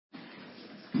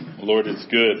The Lord is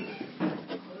good.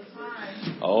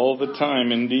 All the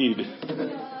time, indeed.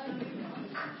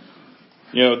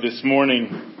 You know, this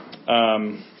morning,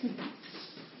 the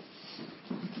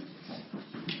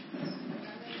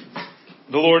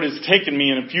Lord has taken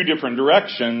me in a few different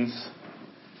directions,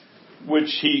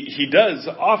 which He does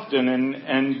often,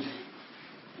 and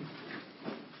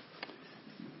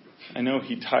I know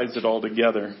He ties it all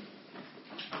together.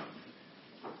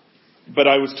 But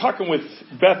I was talking with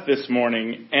Beth this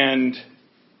morning, and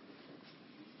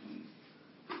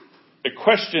a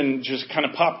question just kind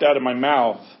of popped out of my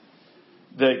mouth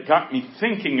that got me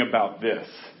thinking about this.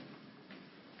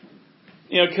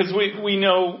 You know, because we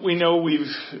know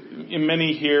we've, in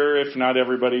many here, if not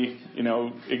everybody, you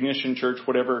know, Ignition Church,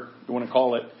 whatever you want to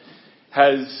call it,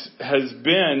 has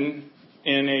been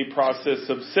in a process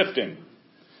of sifting.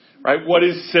 Right? What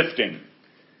is sifting?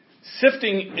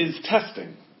 Sifting is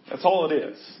testing. That's all it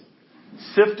is.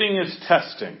 Sifting is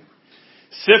testing.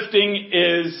 Sifting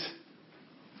is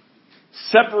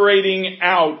separating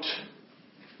out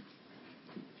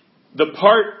the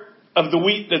part of the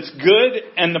wheat that's good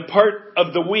and the part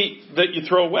of the wheat that you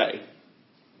throw away.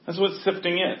 That's what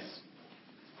sifting is.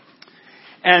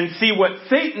 And see, what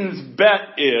Satan's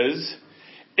bet is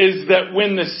that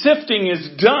when the sifting is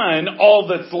done, all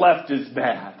that's left is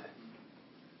bad.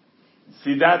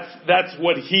 See, that's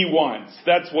what he wants.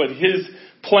 That's what his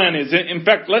plan is. In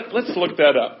fact, let's look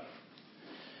that up.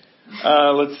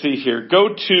 Let's see here.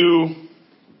 Go to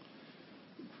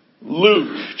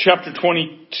Luke chapter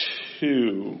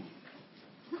 22.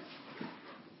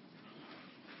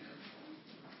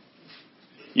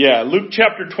 Yeah, Luke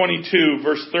chapter 22,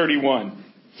 verse 31.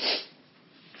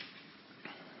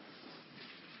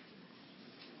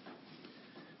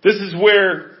 This is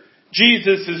where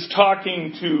Jesus is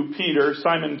talking to Peter,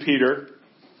 Simon Peter,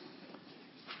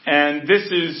 and this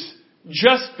is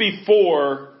just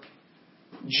before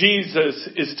Jesus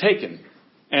is taken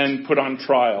and put on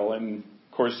trial. And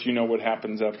of course, you know what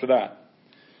happens after that.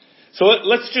 So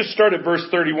let's just start at verse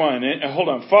 31. And hold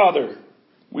on. Father,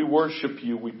 we worship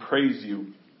you. We praise you.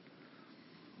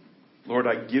 Lord,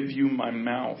 I give you my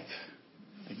mouth.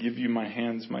 I give you my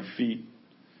hands, my feet,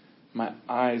 my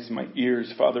eyes, my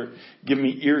ears. Father, give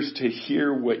me ears to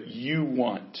hear what you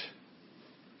want.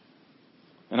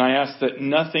 And I ask that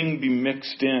nothing be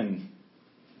mixed in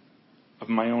of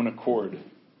my own accord,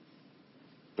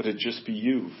 but it just be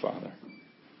you, Father.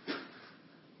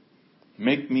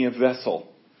 Make me a vessel,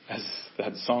 as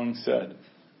that song said.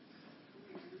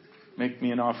 Make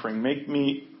me an offering. Make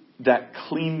me that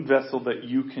clean vessel that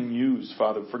you can use,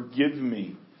 Father. Forgive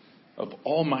me of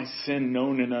all my sin,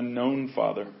 known and unknown,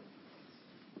 Father.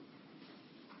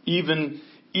 Even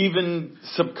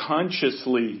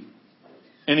subconsciously,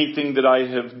 anything that I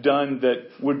have done that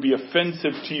would be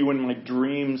offensive to you in my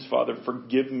dreams, Father,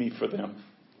 forgive me for them.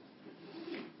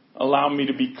 Allow me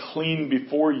to be clean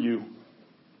before you,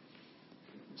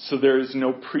 so there is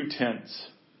no pretense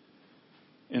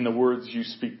in the words you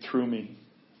speak through me,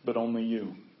 but only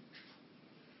you.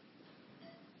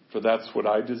 For that's what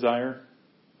I desire.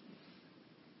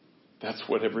 That's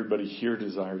what everybody here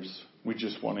desires. We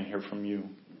just want to hear from you.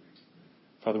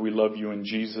 Father, we love you in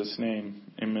Jesus' name.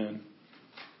 Amen.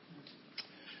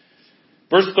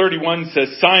 Verse 31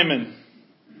 says, Simon,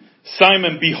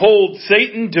 Simon, behold,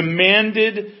 Satan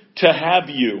demanded to have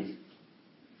you,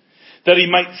 that he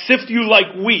might sift you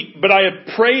like wheat, but I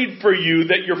have prayed for you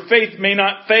that your faith may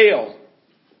not fail.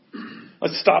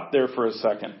 Let's stop there for a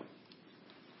second.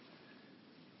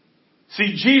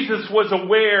 See, Jesus was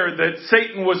aware that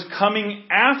Satan was coming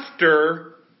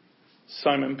after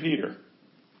Simon Peter.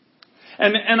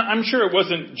 And I'm sure it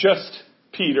wasn't just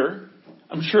Peter.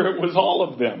 I'm sure it was all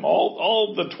of them,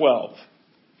 all the 12.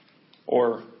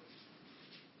 Or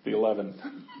the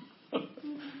 11.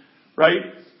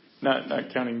 Right?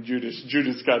 Not counting Judas.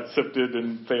 Judas got sifted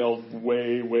and failed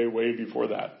way, way, way before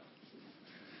that.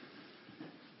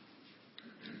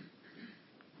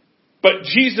 But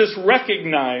Jesus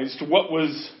recognized what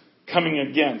was coming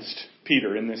against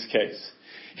Peter in this case.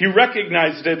 He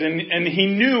recognized it and he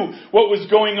knew what was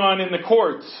going on in the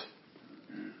courts.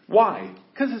 Why?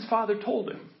 Because his father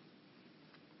told him.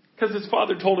 Because his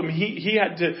father told him he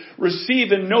had to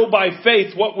receive and know by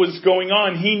faith what was going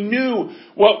on. He knew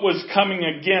what was coming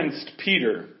against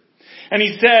Peter. And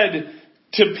he said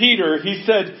to Peter, he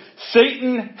said,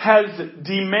 Satan has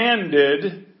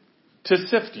demanded to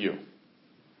sift you.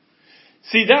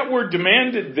 See, that word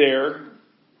demanded there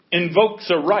invokes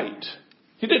a right.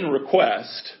 He didn't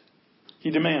request. He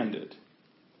demanded.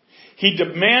 He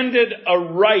demanded a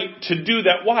right to do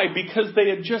that. Why? Because they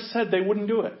had just said they wouldn't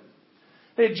do it.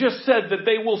 They had just said that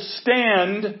they will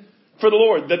stand for the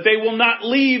Lord, that they will not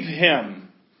leave him,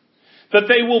 that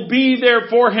they will be there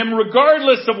for him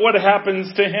regardless of what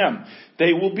happens to him.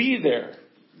 They will be there.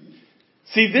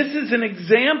 See, this is an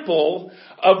example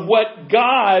of what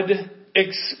God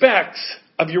expects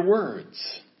of your words,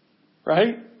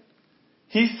 right?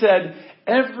 He said,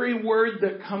 every word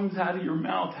that comes out of your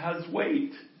mouth has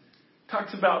weight.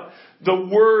 Talks about the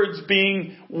words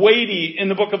being weighty in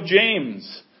the book of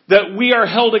James. That we are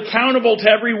held accountable to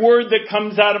every word that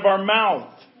comes out of our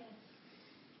mouth.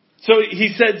 So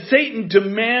he said, Satan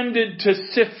demanded to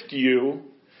sift you.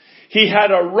 He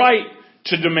had a right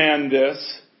to demand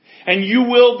this. And you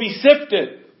will be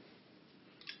sifted.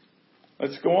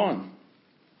 Let's go on.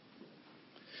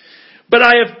 But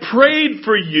I have prayed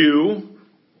for you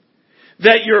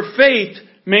that your faith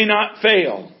may not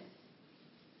fail.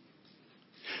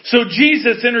 So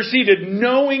Jesus interceded,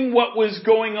 knowing what was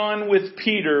going on with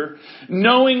Peter,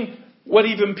 knowing what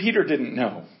even Peter didn't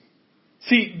know.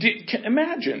 See,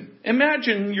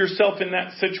 imagine yourself in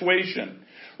that situation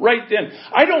right then.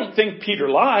 I don't think Peter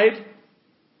lied.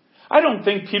 I don't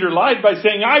think Peter lied by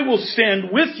saying, I will stand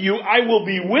with you. I will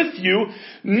be with you.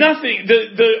 Nothing,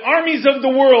 the armies of the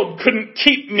world couldn't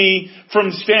keep me from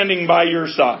standing by your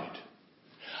side.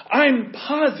 I'm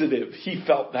positive he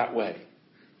felt that way.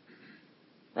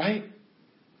 Right?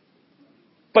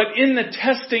 But in the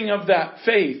testing of that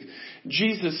faith,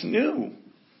 Jesus knew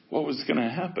what was going to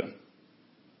happen.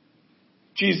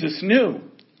 Jesus knew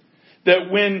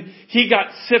that when he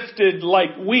got sifted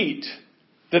like wheat,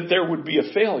 that there would be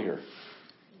a failure.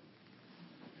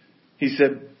 He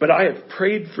said, but I have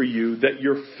prayed for you that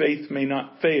your faith may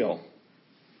not fail.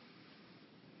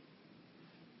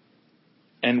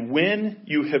 And when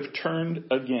you have turned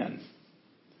again.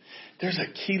 There's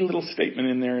a key little statement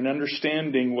in there in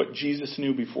understanding what Jesus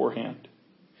knew beforehand.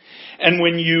 And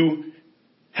when you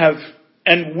have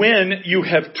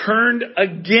turned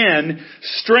again,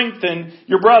 strengthen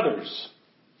your brothers.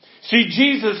 See,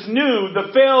 Jesus knew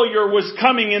the failure was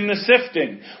coming in the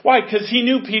sifting. Why? Because he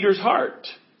knew Peter's heart.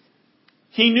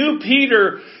 He knew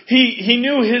Peter, he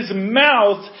knew his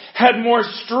mouth had more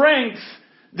strength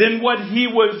than what he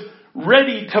was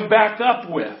ready to back up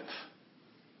with.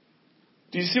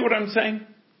 Do you see what I'm saying?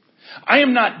 I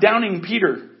am not downing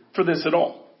Peter for this at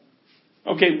all.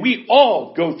 Okay, we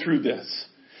all go through this.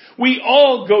 We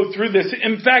all go through this.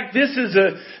 In fact, this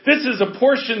is a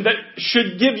portion that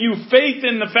should give you faith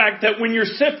in the fact that when you're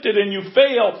sifted and you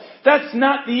fail, that's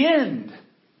not the end.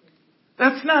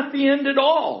 That's not the end at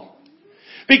all.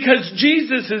 Because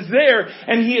Jesus is there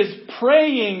and he is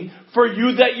praying for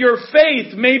you that your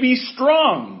faith may be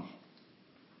strong.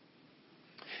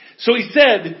 So he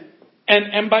said,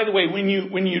 and by the way, when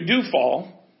you do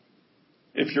fall,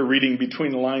 if you're reading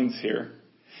between the lines here,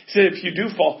 he said if you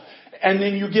do fall, and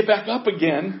then you get back up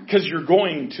again, because you're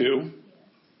going to,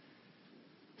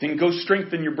 then go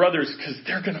strengthen your brothers, because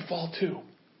they're going to fall too.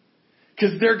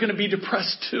 Because they're going to be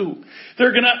depressed too.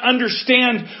 They're going to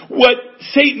understand what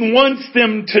Satan wants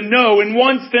them to know and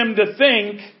wants them to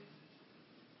think.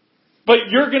 But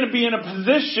you're going to be in a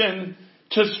position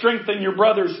to strengthen your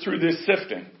brothers through this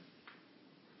sifting.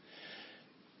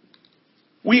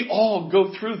 We all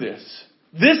go through this.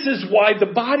 This is why the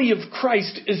body of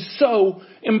Christ is so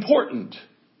important.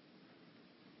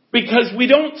 Because we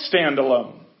don't stand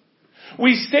alone.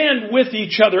 We stand with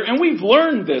each other. And we've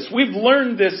learned this. We've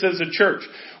learned this as a church.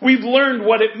 We've learned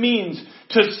what it means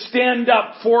to stand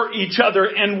up for each other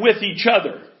and with each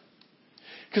other.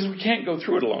 Because we can't go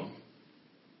through it alone.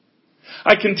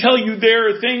 I can tell you there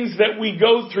are things that we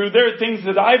go through. There are things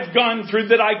that I've gone through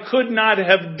that I could not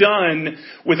have done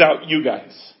without you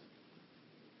guys.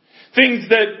 Things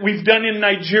that we've done in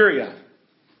Nigeria.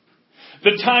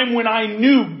 The time when I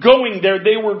knew going there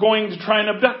they were going to try and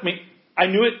abduct me. I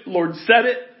knew it. Lord said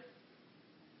it.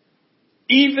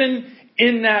 Even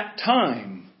in that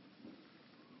time,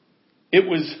 it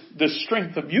was the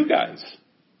strength of you guys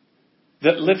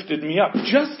that lifted me up.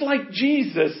 Just like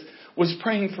Jesus was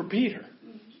praying for Peter.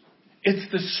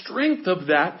 It's the strength of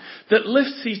that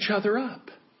lifts each other up.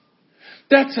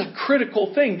 That's a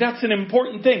critical thing. That's an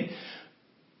important thing.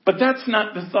 But that's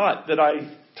not the thought that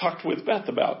I talked with Beth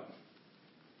about.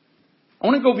 I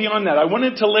want to go beyond that. I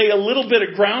wanted to lay a little bit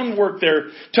of groundwork there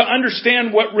to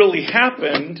understand what really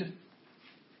happened.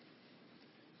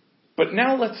 But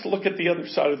now let's look at the other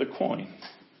side of the coin.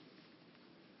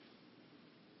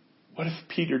 What if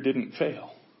Peter didn't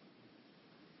fail?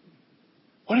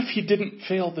 What if he didn't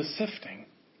fail the sifting?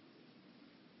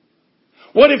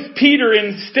 What if Peter,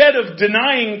 instead of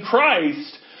denying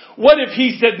Christ, what if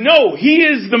he said, no, he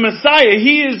is the Messiah,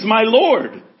 he is my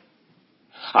Lord.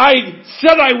 I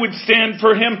said I would stand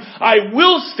for him. I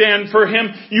will stand for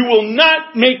him. You will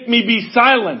not make me be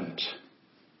silent.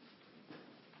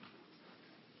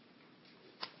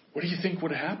 What do you think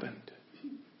would have happened?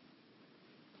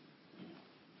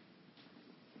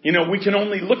 You know, we can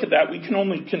only look at that. We can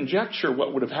only conjecture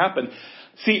what would have happened.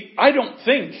 See, I don't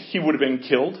think he would have been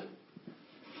killed.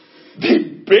 They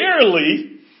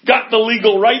barely got the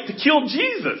legal right to kill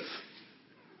Jesus.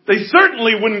 They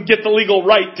certainly wouldn't get the legal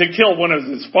right to kill one of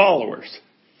his followers.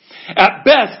 At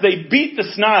best, they beat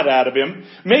the snot out of him,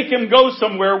 make him go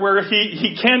somewhere where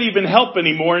he can't even help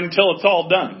anymore until it's all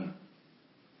done.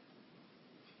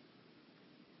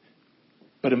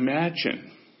 But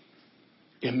imagine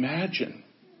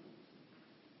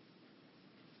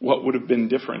what would have been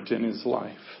different in his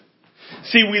life.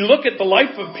 See, we look at the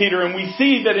life of Peter and we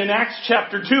see that in Acts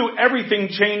chapter 2, everything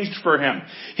changed for him.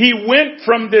 He went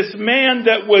from this man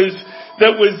that was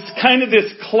kind of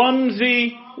this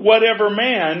clumsy whatever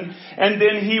man, and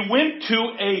then he went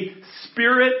to a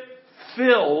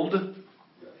Spirit-filled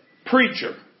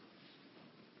preacher.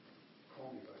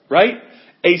 Right?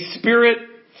 A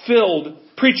Spirit-filled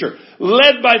preacher,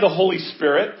 led by the Holy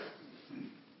Spirit,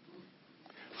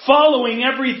 following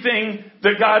everything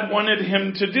that God wanted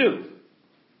him to do.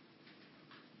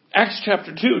 Acts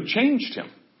chapter 2 changed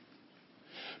him.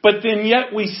 But then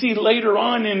yet we see later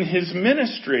on in his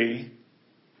ministry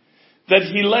that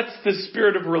he lets the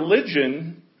spirit of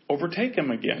religion overtake him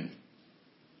again.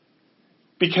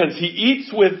 Because he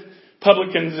eats with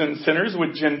publicans and sinners,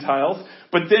 with Gentiles.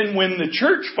 But then when the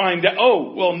church find out,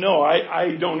 oh, well, no,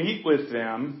 I don't eat with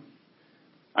them.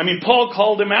 I mean, Paul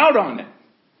called him out on it.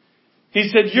 He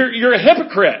said, you're a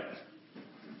hypocrite.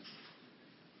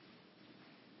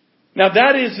 Now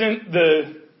that isn't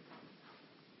the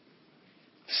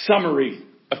summary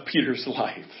of Peter's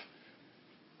life.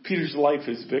 Peter's life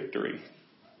is victory.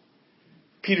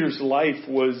 Peter's life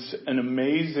was an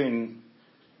amazing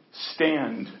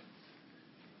stand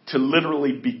to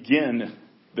literally begin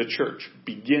the church,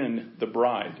 begin the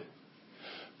bride.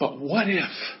 But what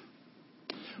if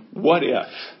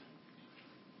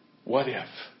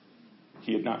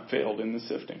he had not failed in the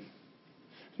sifting?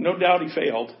 No doubt he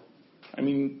failed. I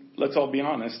mean, let's all be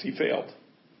honest, he failed.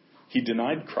 He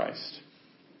denied Christ.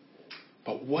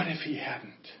 But what if he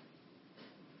hadn't?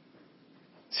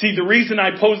 See, the reason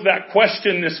I pose that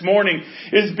question this morning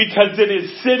is because it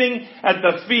is sitting at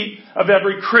the feet of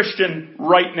every Christian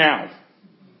right now.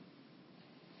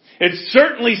 It's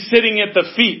certainly sitting at the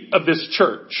feet of this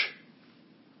church.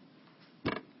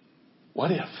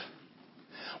 What if?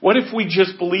 What if we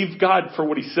just believe God for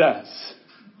what he says?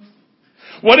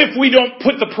 What if we don't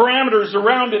put the parameters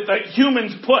around it that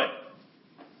humans put?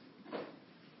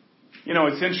 You know,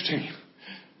 it's interesting.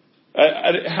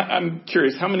 I'm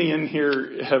curious, how many in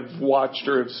here have watched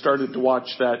or have started to watch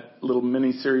that little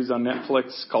mini-series on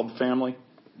Netflix called Family?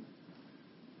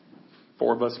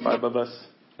 4 of us, 5 of us?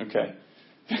 Okay.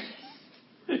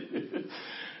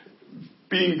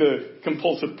 Being the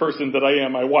compulsive person that I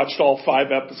am, I watched all 5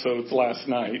 episodes last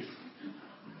night.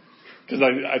 Because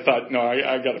I thought, no,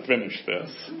 I got to finish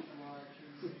this.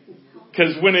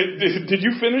 Because did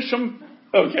you finish them?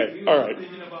 Okay, all right.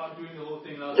 Thinking about doing the whole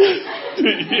thing last night.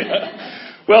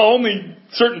 Yeah. Well, only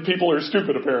certain people are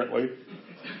stupid, apparently.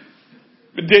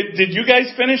 Did you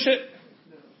guys finish it?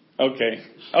 Okay.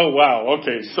 Oh, wow.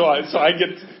 Okay. So I get.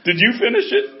 Did you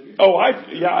finish it? Oh, I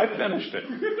finished it.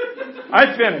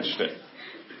 I finished it.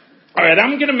 All right.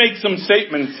 I'm going to make some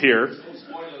statements here.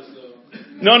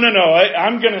 No.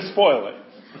 I'm going to spoil it.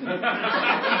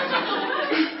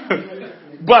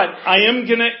 But I am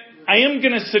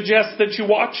going to suggest that you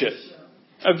watch it.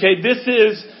 Okay,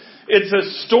 it's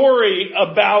a story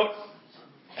about,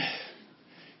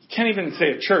 you can't even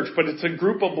say a church, but it's a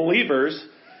group of believers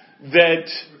that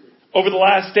over the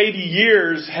last 80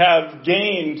 years have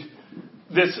gained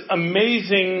this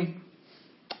amazing,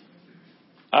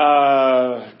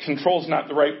 control's not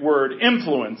the right word,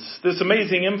 influence, this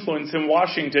amazing influence in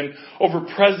Washington over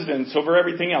presidents, over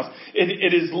everything else.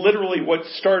 It is literally what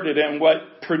started and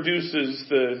what produces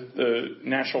the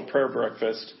National Prayer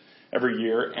Breakfast every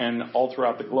year and all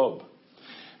throughout the globe.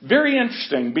 Very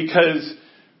interesting, because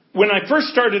when I first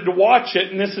started to watch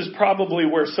it, and this is probably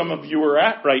where some of you are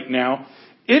at right now,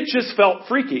 it just felt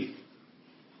freaky.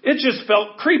 It just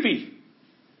felt creepy.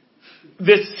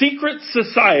 This secret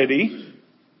society,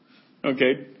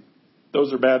 okay,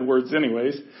 those are bad words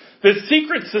anyways. This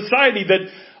secret society that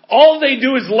all they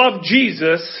do is love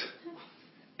Jesus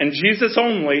and Jesus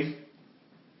only.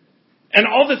 And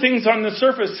all the things on the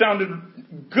surface sounded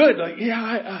good. Like,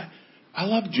 yeah, I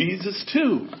love Jesus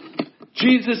too.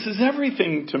 Jesus is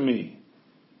everything to me.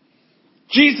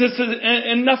 Jesus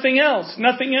and nothing else.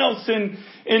 Nothing else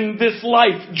in this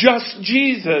life. Just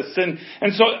Jesus.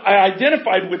 And so I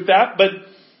identified with that.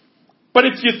 But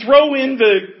if you throw in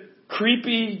the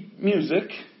creepy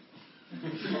music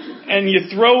and you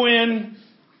throw in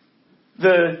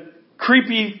the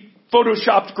creepy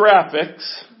photoshopped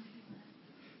graphics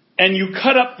and you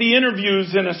cut up the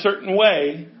interviews in a certain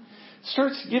way, it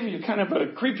starts to give you kind of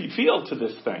a creepy feel to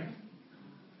this thing.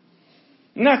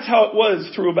 And that's how it was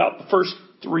through about the first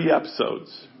 3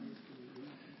 episodes.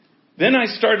 Then I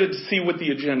started to see what the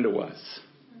agenda was.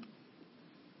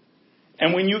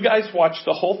 And when you guys watch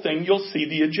the whole thing, you'll see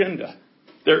the agenda.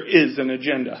 There is an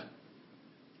agenda.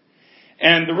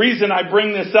 And the reason I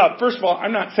bring this up, first of all,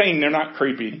 I'm not saying they're not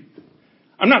creepy.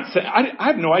 I'm not saying, I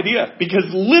have no idea. Because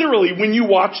literally when you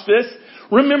watch this,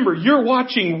 remember, you're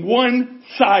watching one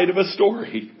side of a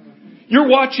story. You're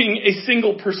watching a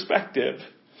single perspective.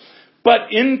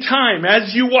 But in time,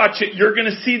 as you watch it, you're going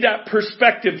to see that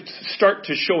perspective start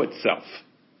to show itself.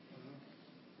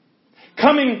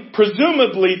 Coming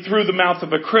presumably through the mouth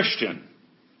of a Christian.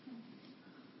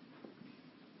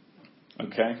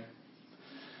 Okay?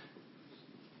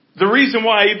 The reason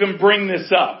why I even bring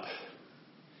this up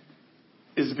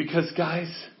is because, guys,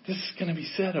 this is going to be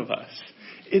said of us.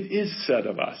 It is said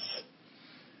of us.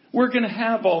 We're going to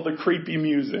have all the creepy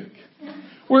music.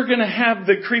 We're going to have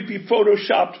the creepy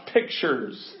photoshopped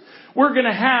pictures. We're going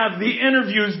to have the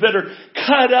interviews that are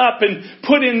cut up and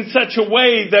put in such a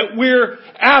way that we're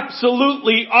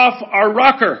absolutely off our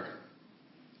rocker.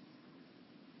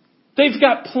 They've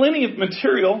got plenty of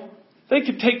material. They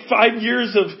could take 5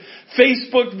 years of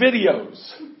Facebook videos.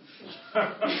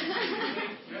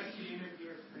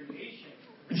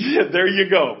 Yeah, there you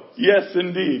go. Yes,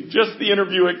 indeed. Just the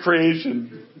interview at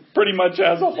creation, pretty much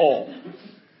as a whole.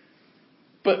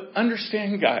 But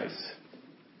understand, guys,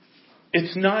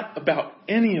 it's not about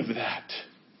any of that.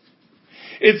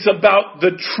 It's about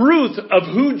the truth of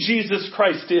who Jesus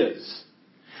Christ is.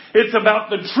 It's about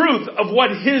the truth of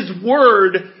what His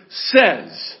Word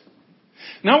says.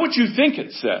 Not what you think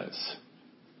it says.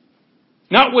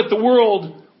 Not what the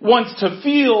world wants to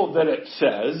feel that it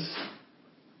says.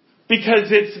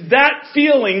 Because it's that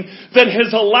feeling that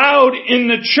has allowed in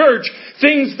the church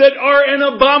things that are an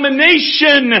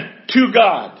abomination to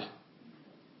God.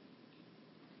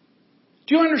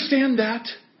 Do you understand that?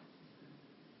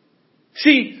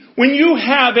 See, when you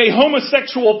have a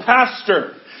homosexual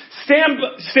pastor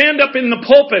stand up in the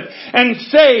pulpit and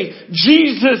say,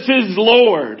 Jesus is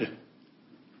Lord.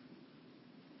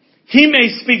 He may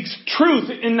speak truth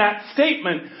in that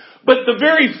statement, but the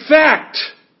very fact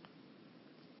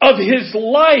of his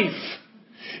life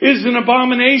is an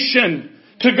abomination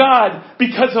to God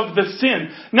because of the sin,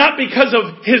 not because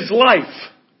of his life.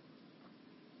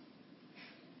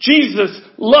 Jesus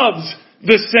loves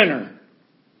the sinner,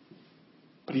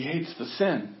 but He hates the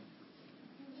sin.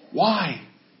 Why?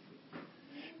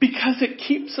 Because it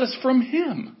keeps us from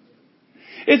Him.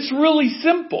 It's really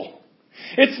simple.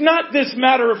 It's not this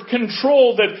matter of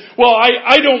control that, well,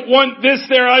 I don't want this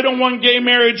there. I don't want gay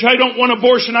marriage. I don't want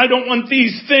abortion. I don't want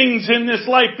these things in this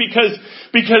life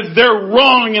because they're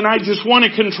wrong and I just want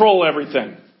to control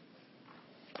everything.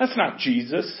 That's not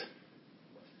Jesus.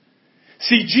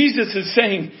 See, Jesus is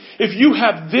saying, if you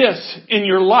have this in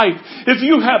your life, if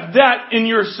you have that in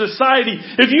your society,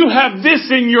 if you have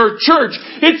this in your church,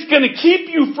 it's going to keep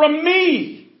you from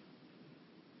me.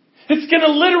 It's going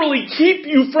to literally keep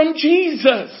you from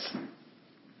Jesus.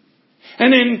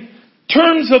 And in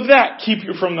terms of that, keep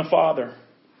you from the Father.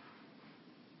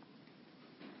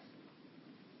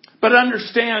 But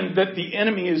understand that the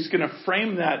enemy is going to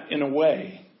frame that in a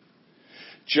way,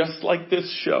 just like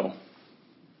this show.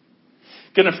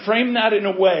 Going to frame that in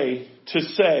a way to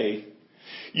say,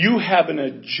 you have an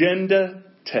agenda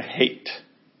to hate.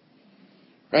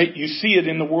 Right? You see it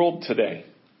in the world today.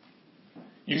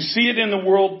 You see it in the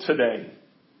world today.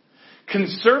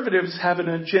 Conservatives have an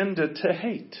agenda to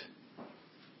hate.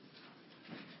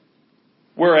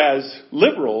 Whereas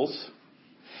liberals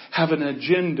have an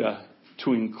agenda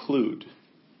to include.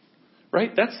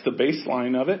 Right? That's the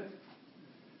baseline of it.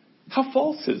 How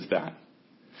false is that?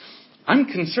 I'm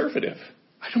conservative.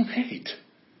 I don't hate.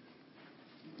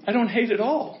 I don't hate at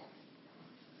all.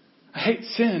 I hate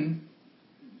sin.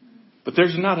 But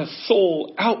there's not a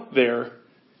soul out there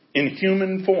in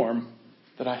human form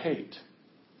that I hate.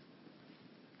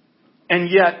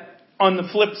 And yet, on the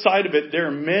flip side of it, there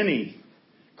are many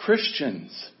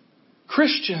Christians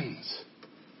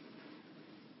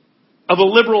of a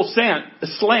liberal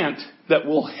slant that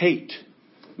will hate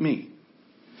me,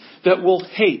 that will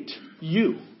hate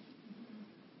you.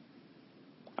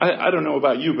 I don't know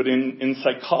about you, but in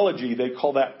psychology, they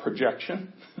call that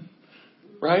projection.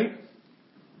 Right?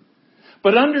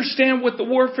 But understand what the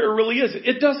warfare really is.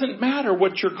 It doesn't matter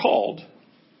what you're called.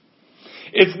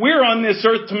 If we're on this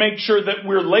earth to make sure that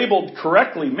we're labeled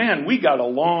correctly, man, we got a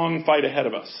long fight ahead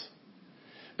of us.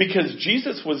 Because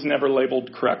Jesus was never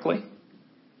labeled correctly.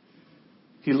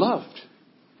 He loved.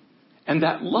 And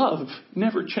that love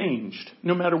never changed,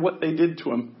 no matter what they did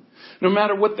to him, no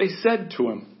matter what they said to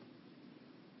him.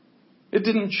 It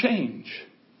didn't change.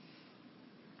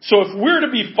 So if we're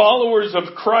to be followers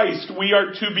of Christ, we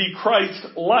are to be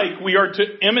Christ-like. We are to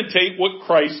imitate what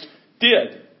Christ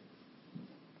did.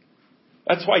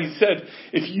 That's why he said,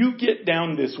 if you get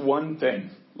down this one thing,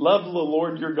 love the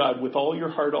Lord your God with all your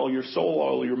heart, all your soul,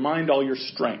 all your mind, all your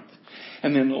strength.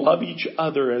 And then love each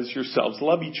other as yourselves.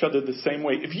 Love each other the same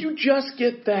way. If you just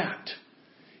get that,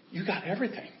 you got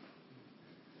everything.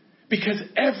 Because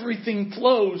everything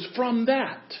flows from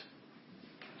that.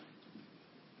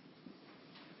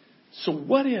 So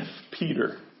what if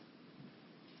Peter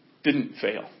didn't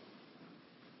fail?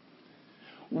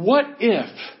 What if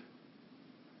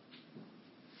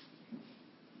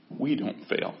we don't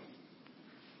fail?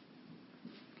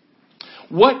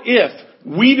 What if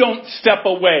we don't step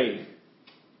away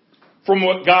from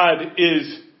what God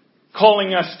is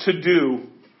calling us to do,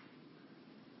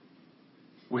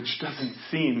 which doesn't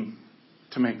seem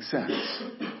to make sense?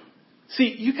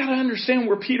 See, you got to understand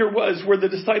where Peter was, where the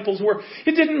disciples were.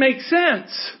 It didn't make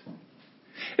sense.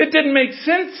 It didn't make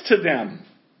sense to them.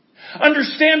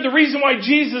 Understand the reason why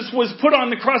Jesus was put on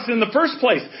the cross in the first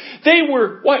place.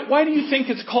 Why do you think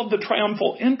it's called the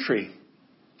triumphal entry?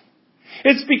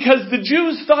 It's because the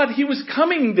Jews thought he was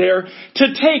coming there to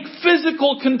take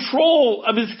physical control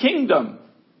of his kingdom.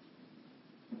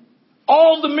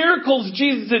 All the miracles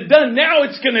Jesus had done, now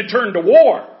it's going to turn to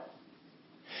war.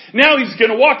 Now he's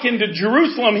going to walk into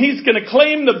Jerusalem. He's going to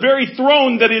claim the very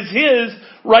throne that is his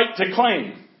right to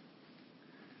claim.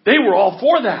 They were all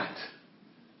for that.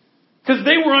 Because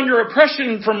they were under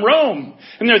oppression from Rome.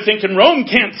 And they're thinking, Rome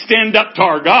can't stand up to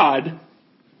our God.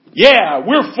 Yeah,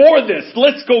 we're for this.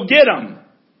 Let's go get them.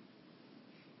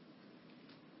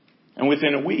 And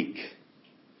within a week,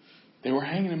 they were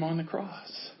hanging him on the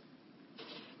cross.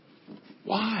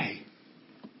 Why?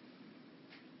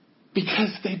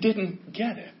 Because they didn't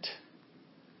get it.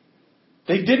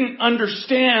 They didn't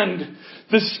understand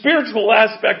the spiritual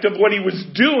aspect of what he was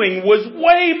doing was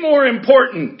way more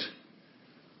important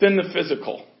than the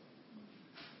physical.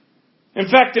 In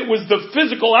fact, it was the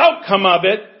physical outcome of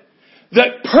it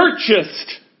that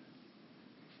purchased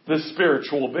the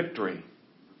spiritual victory.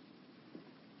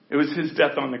 It was his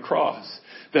death on the cross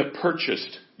that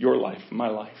purchased your life, my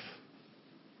life.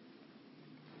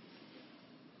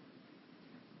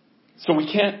 So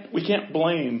we can't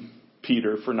blame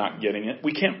Peter for not getting it.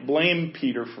 We can't blame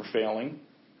Peter for failing.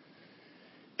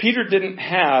 Peter didn't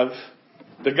have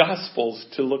the Gospels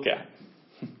to look at.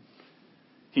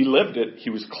 He lived it.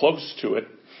 He was close to it.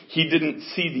 He didn't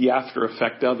see the after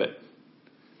effect of it.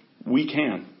 We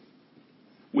can.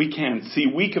 We can. See,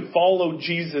 we could follow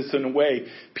Jesus in a way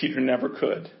Peter never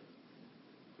could.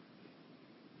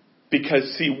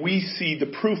 Because, see, we see the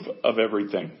proof of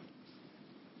everything.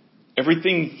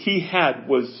 Everything he had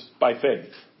was by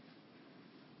faith.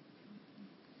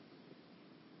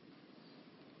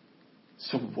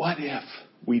 So what if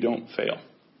we don't fail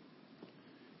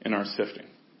in our sifting?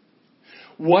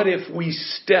 What if we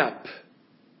step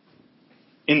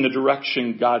in the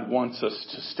direction God wants us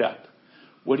to step?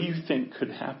 What do you think could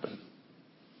happen?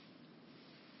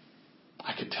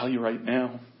 I could tell you right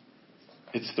now,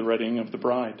 it's the readying of the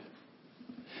bride.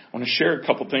 I want to share a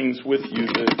couple things with you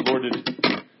that the Lord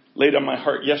had laid on my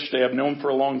heart yesterday. I've known for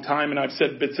a long time and I've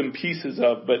said bits and pieces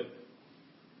of, but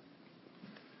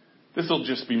this will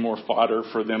just be more fodder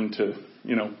for them to,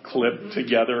 clip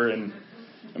together and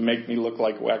make me look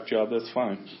like a whack job. That's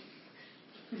fine.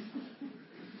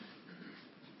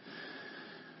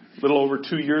 A little over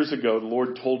 2 years ago, the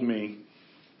Lord told me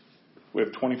we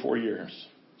have 24 years.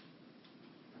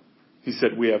 He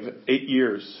said we have 8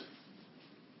 years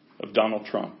of Donald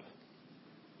Trump.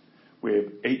 We have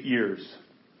 8 years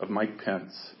of Mike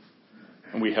Pence.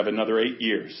 And we have another 8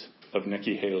 years of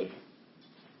Nikki Haley.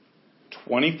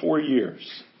 24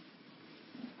 years.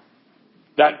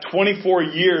 That 24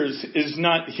 years is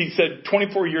not, he said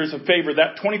 24 years of favor.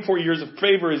 That 24 years of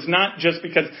favor is not just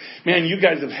because, man, you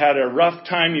guys have had a rough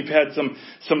time. You've had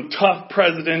some tough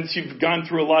presidents. You've gone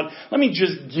through a lot. Let me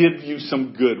just give you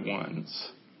some good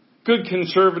ones. Good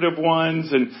conservative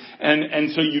ones.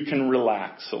 And so you can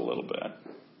relax a little bit.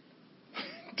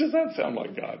 Does that sound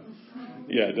like God?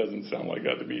 Yeah, it doesn't sound like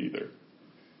God to me either.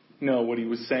 No, what he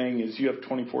was saying is you have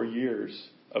 24 years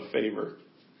of favor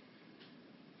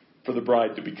for the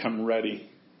bride to become ready.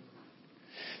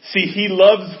 See, he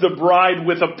loves the bride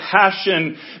with a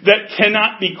passion that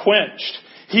cannot be quenched.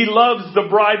 He loves the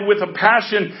bride with a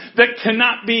passion that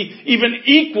cannot be even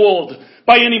equaled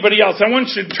by anybody else. I want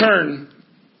you to turn.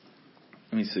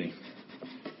 Let me see.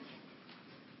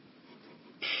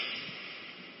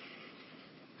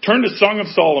 Turn to Song of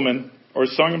Solomon, or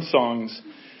Song of Songs,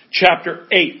 chapter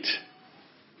 8,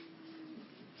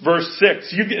 verse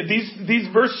 6. These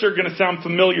verses are going to sound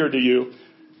familiar to you.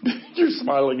 You're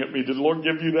smiling at me. Did the Lord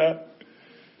give you that?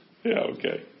 Yeah,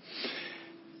 okay.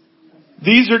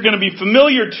 These are going to be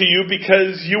familiar to you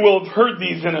because you will have heard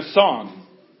these in a song.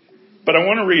 But I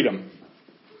want to read them.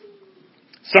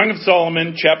 Song of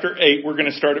Solomon, chapter 8, we're going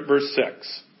to start at verse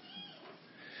 6.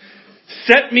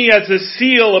 Set me as a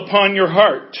seal upon your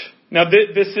heart. Now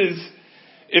this is,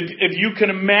 if you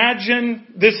can imagine,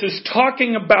 this is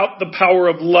talking about the power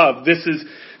of love. This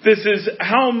is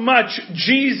how much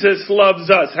Jesus loves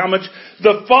us, how much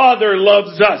the Father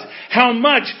loves us, how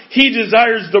much He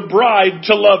desires the bride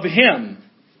to love Him.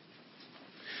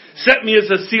 Set me as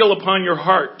a seal upon your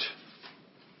heart,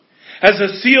 as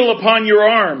a seal upon your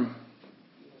arm.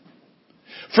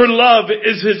 For love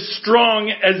is as strong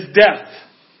as death.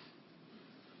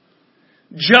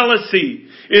 Jealousy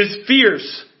is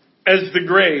fierce as the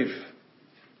grave.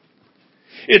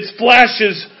 Its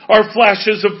flashes are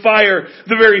flashes of fire,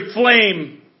 the very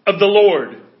flame of the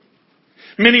Lord.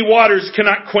 Many waters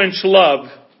cannot quench love,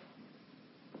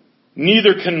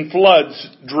 neither can floods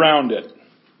drown it.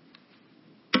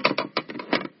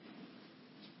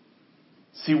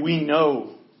 See, we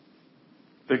know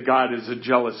that God is a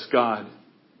jealous God.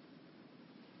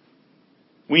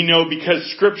 We know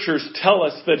because scriptures tell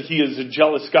us that He is a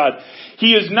jealous God.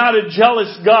 He is not a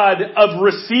jealous God of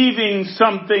receiving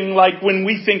something like when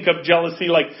we think of jealousy,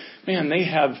 like, man, they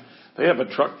have a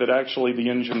truck that actually the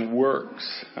engine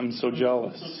works. I'm so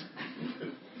jealous.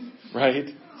 Right?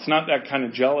 It's not that kind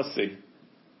of jealousy.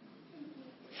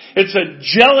 It's a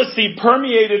jealousy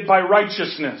permeated by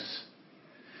righteousness.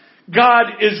 God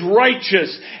is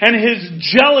righteous, and His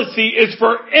jealousy is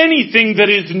for anything that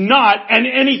is not and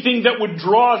anything that would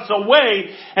draw us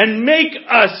away and make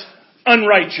us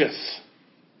unrighteous.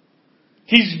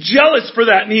 He's jealous for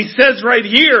that, and He says right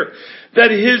here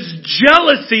that His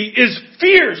jealousy is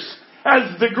fierce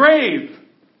as the grave.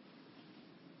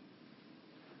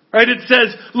 Right? It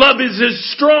says love is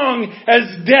as strong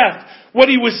as death. What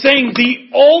He was saying,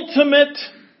 the ultimate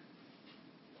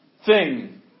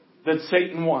thing that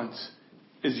Satan wants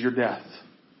is your death.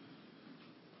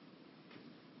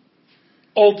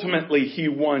 Ultimately, he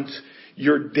wants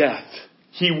your death.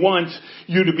 He wants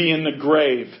you to be in the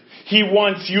grave. He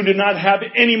wants you to not have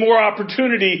any more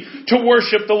opportunity to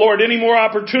worship the Lord, any more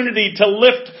opportunity to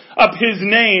lift up His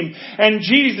name. And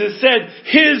Jesus said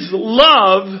His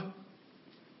love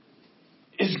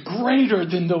is greater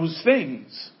than those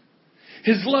things.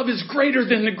 His love is greater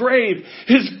than the grave.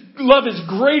 His love is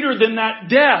greater than that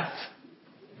death.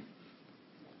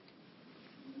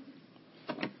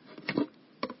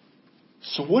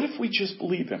 So what if we just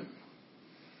believe Him?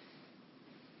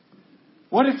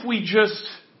 What if we just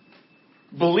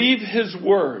believe His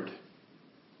word?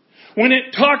 When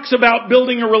it talks about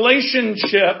building a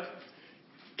relationship,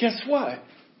 guess what?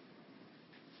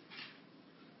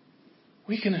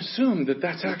 We can assume that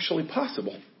that's actually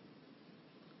possible.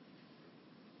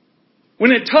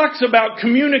 When it talks about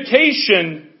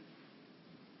communication,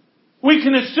 we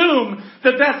can assume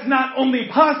that that's not only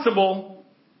possible,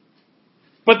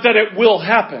 but that it will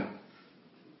happen.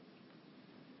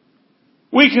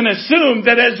 We can assume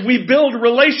that as we build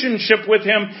relationship with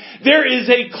Him, there is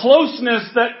a closeness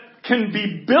that can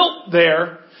be built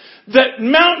there, that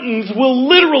mountains will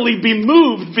literally be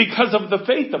moved because of the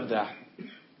faith of that.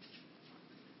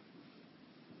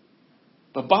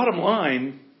 But bottom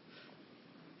line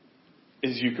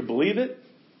is you could believe it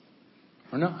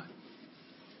or not.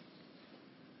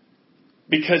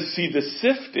 Because see, the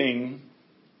sifting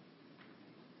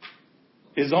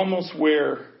is almost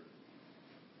where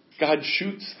God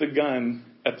shoots the gun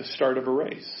at the start of a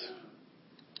race.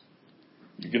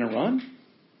 You going to run?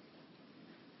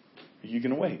 Or are you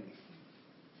going to wait?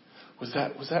 Was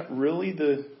that really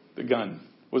the gun?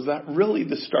 Was that really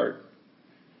the start?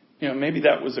 You know, maybe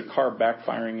that was a car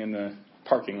backfiring in the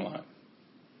parking lot.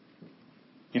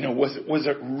 You know, was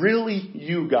it really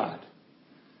you, God?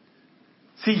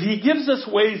 See, He gives us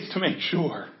ways to make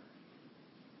sure.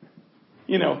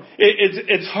 You know,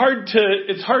 it's hard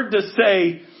to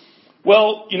say,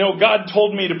 well, you know, God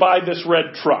told me to buy this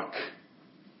red truck.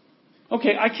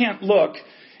 Okay, I can't look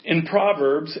in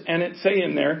Proverbs and it say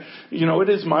in there, it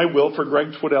is my will for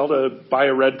Greg Twiddell to buy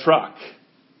a red truck.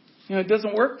 It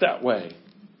doesn't work that way.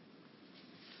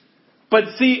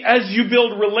 But see, as you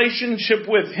build relationship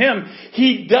with Him,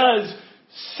 He does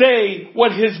say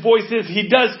what His voice is. He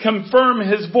does confirm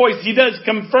His voice. He does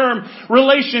confirm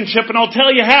relationship. And I'll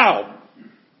tell you how.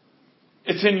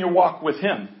 It's in your walk with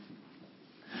Him.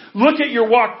 Look at your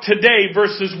walk today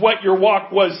versus what your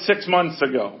walk was 6 months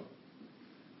ago.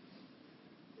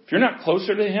 If you're not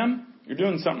closer to Him, you're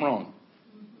doing something wrong.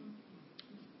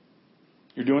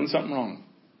 You're doing something wrong.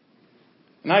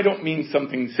 And I don't mean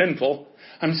something sinful.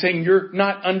 I'm saying you're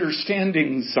not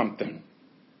understanding something.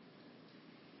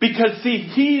 Because see,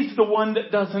 He's the one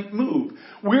that doesn't move.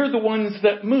 We're the ones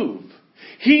that move.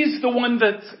 He's the one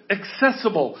that's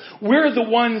accessible. We're the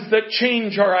ones that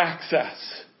change our access.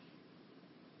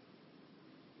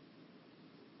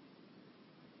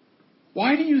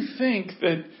 Why do you think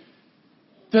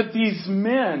that these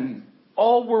men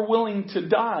all were willing to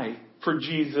die for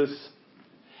Jesus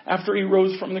after He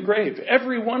rose from the grave?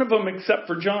 Every one of them except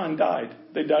for John died.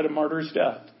 They died a martyr's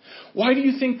death. Why do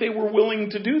you think they were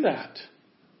willing to do that?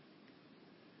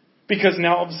 Because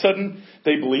now all of a sudden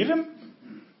they believe Him?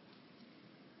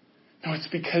 No, it's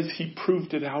because He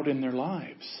proved it out in their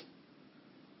lives.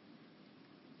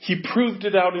 He proved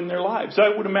it out in their lives.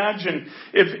 I would imagine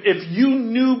if you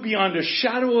knew beyond a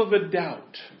shadow of a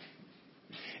doubt,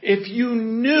 if you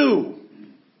knew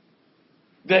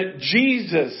that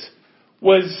Jesus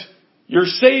was your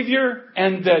Savior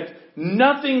and that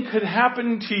nothing could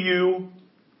happen to you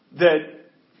that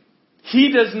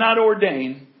He does not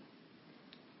ordain,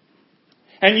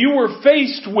 and you were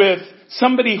faced with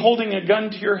somebody holding a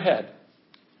gun to your head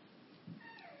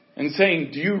and saying,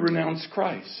 do you renounce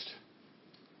Christ?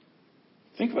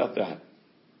 Think about that.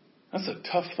 That's a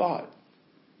tough thought.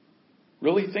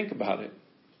 Really think about it.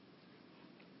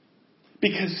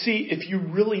 Because see, if you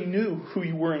really knew who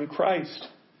you were in Christ,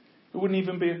 it wouldn't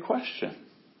even be a question.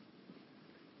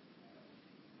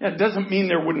 Yeah, it doesn't mean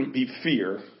there wouldn't be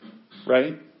fear,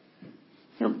 right?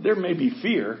 There may be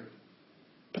fear,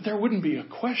 but there wouldn't be a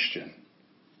question.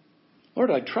 Lord,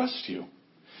 I trust you.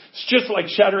 It's just like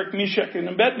Shadrach, Meshach, and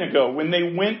Abednego when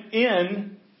they went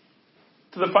in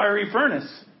to the fiery furnace.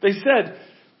 They said,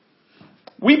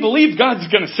 we believe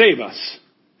God's going to save us.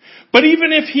 But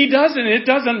even if He doesn't, it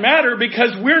doesn't matter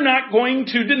because we're not going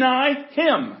to deny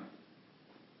Him.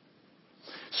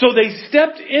 So they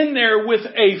stepped in there with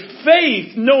a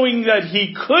faith knowing that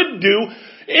He could do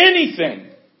anything.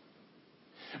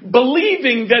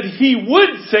 Believing that He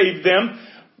would save them,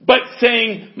 but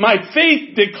saying, my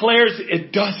faith declares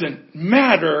it doesn't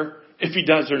matter if He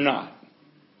does or not.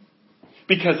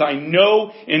 Because I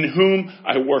know in whom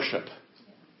I worship.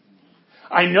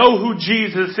 I know who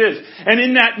Jesus is. And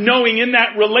in that knowing, in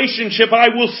that relationship, I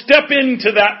will step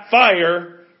into that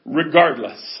fire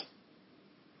regardless.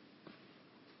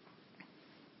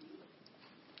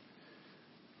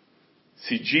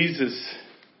 See, Jesus,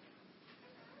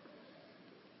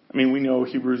 we know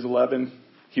Hebrews 11,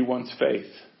 He wants faith.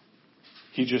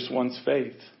 He just wants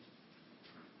faith.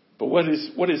 But what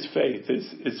is faith?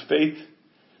 Is faith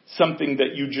something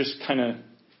that you just kind of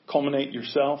culminate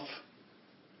yourself?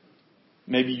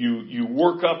 Maybe you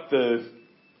work up the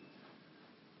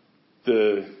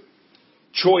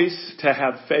choice to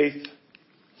have faith.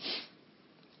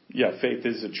 Yeah, faith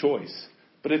is a choice.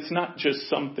 But it's not just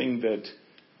something that,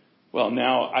 well,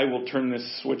 now I will turn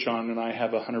this switch on and I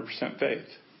have 100% faith.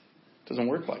 It doesn't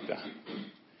work like that.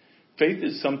 Faith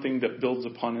is something that builds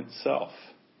upon itself.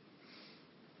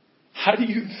 How do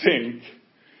you think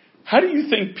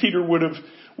Peter would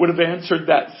have answered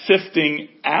that sifting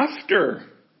after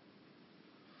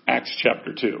Acts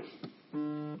chapter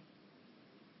 2?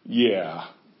 Yeah,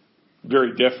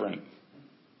 very different.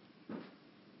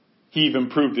 He even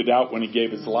proved it out when he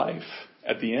gave his life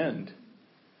at the end.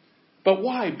 But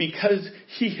why? Because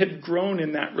he had grown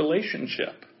in that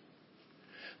relationship.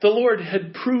 The Lord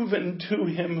had proven to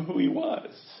him who He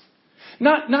was.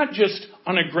 Not just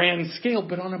on a grand scale,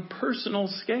 but on a personal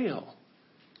scale.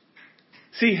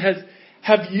 See,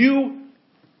 have you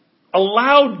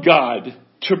allowed God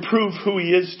to prove who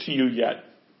He is to you yet?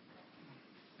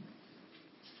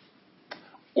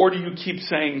 Or do you keep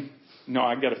saying, no,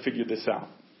 I got to figure this out?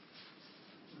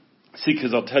 See,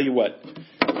 because I'll tell you what,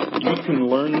 you can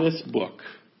learn this book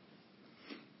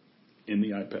in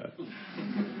the iPad.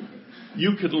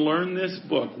 You could learn this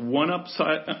book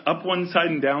up one side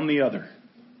and down the other,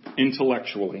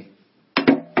 intellectually.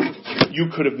 You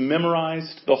could have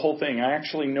memorized the whole thing. I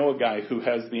actually know a guy who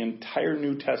has the entire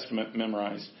New Testament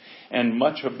memorized and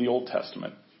much of the Old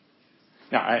Testament.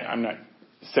 Now, I'm not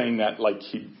saying that like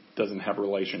he doesn't have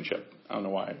relationship. I don't know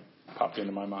why it popped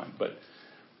into my mind.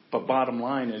 But bottom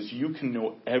line is you can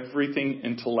know everything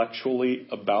intellectually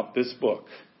about this book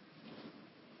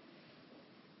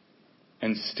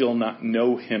and still not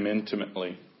know him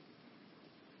intimately.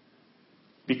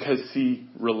 Because, see,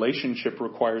 relationship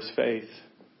requires faith.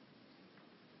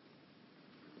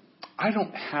 I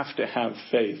don't have to have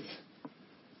faith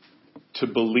to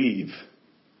believe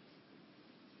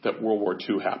that World War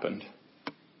II happened.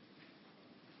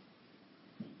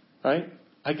 Right?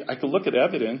 I could look at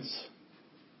evidence,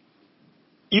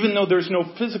 even though there's no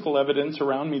physical evidence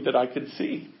around me that I could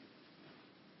see.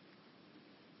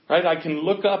 Right? I can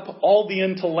look up all the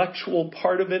intellectual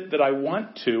part of it that I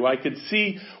want to. I could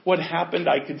see what happened.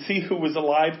 I could see who was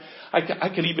alive. I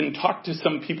could even talk to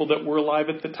some people that were alive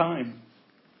at the time.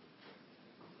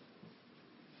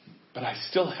 But I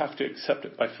still have to accept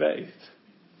it by faith.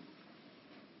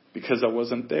 Because I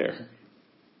wasn't there.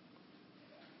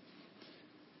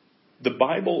 The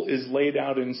Bible is laid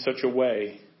out in such a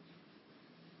way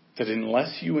that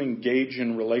unless you engage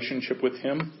in relationship with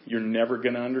him, you're never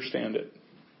going to understand it.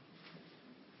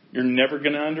 You're never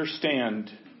going to understand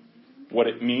what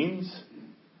it means.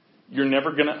 You're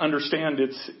never going to understand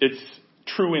its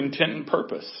true intent and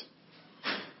purpose.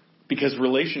 Because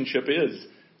relationship is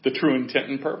the true intent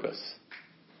and purpose.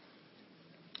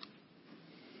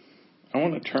 I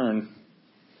want to turn.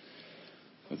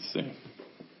 Let's see.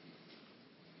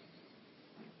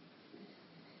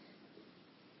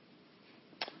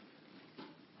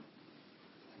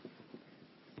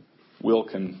 Will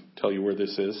can tell you where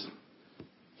this is.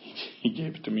 He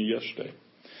gave it to me yesterday.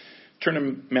 Turn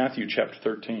to Matthew chapter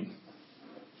 13.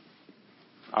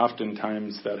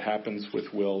 Oftentimes that happens with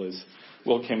Will.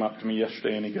 Will came up to me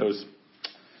yesterday and he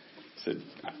said,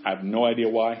 I have no idea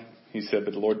why. He said,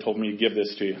 but the Lord told me to give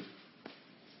this to you.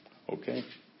 Okay,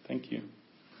 thank you.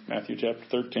 Matthew chapter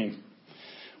 13.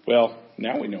 Well,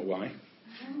 now we know why.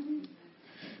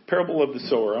 Parable of the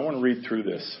sower. I want to read through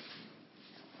this.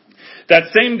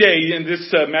 That same day, in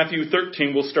this Matthew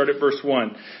 13, we'll start at verse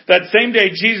 1. That same day,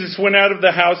 Jesus went out of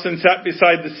the house and sat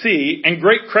beside the sea, and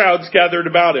great crowds gathered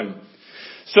about him.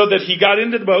 So that he got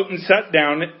into the boat and sat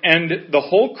down, and the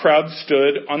whole crowd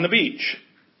stood on the beach.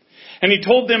 And he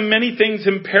told them many things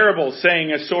in parables,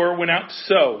 saying, a sower went out to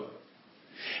sow.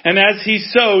 And as he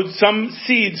sowed, some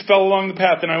seeds fell along the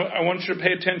path. And I want you to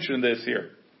pay attention to this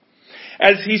here.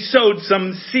 As he sowed,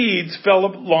 some seeds fell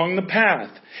along the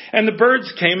path, and the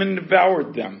birds came and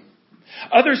devoured them.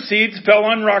 Other seeds fell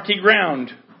on rocky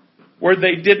ground, where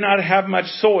they did not have much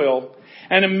soil,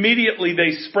 and immediately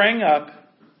they sprang up,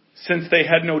 since they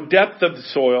had no depth of the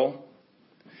soil.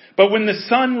 But when the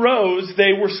sun rose,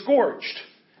 they were scorched,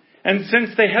 and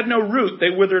since they had no root,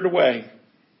 they withered away.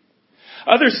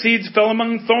 Other seeds fell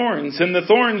among thorns, and the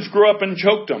thorns grew up and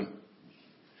choked them.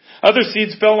 Other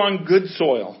seeds fell on good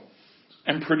soil,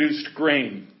 and produced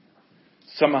grain,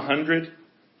 some 100,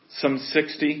 some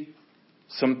 60,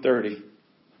 some 30.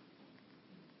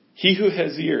 He who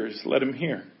has ears, let him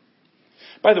hear.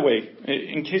 By the way,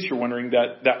 in case you're wondering,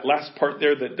 that last part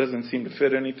there that doesn't seem to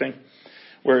fit anything,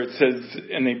 where it says,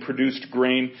 and they produced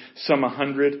grain, some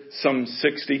 100, some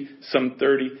 60, some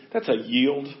 30, that's a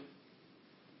yield.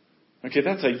 Okay,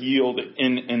 that's a yield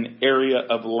in an area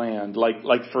of land.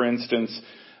 Like for instance,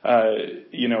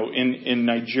 in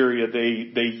Nigeria,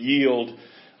 they yield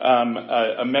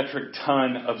a metric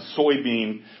ton of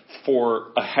soybean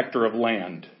for a hectare of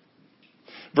land.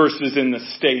 Versus in the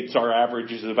States, our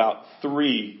average is about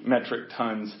 3 metric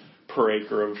tons per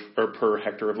acre or per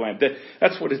hectare of land.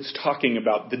 That's what it's talking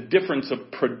about. The difference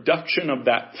of production of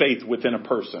that faith within a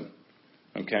person.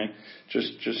 Okay?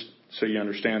 Just so you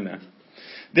understand that.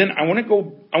 Then I want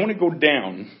to go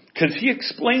down, because he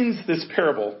explains this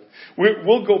parable.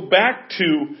 We'll go back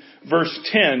to verse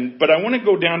 10, but I want to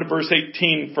go down to verse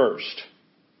 18 first.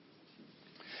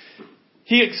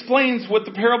 He explains what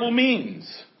the parable means.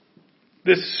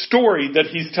 This story that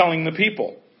he's telling the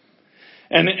people.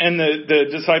 And the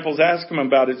disciples ask him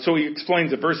about it, so he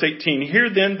explains it. Verse 18, hear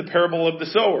then the parable of the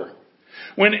sower.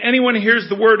 When anyone hears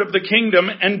the word of the kingdom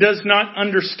and does not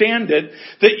understand it,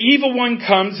 the evil one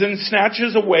comes and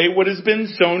snatches away what has been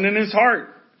sown in his heart.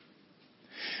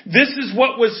 This is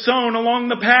what was sown along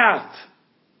the path.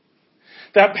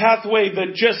 That pathway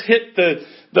that just hit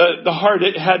the heart.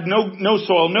 It had no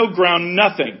soil, no ground,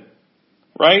 nothing.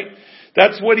 Right?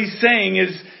 That's what he's saying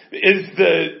is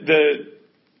the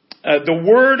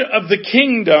word of the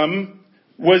kingdom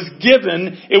was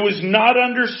given. It was not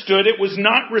understood. It was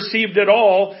not received at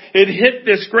all. It hit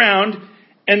this ground,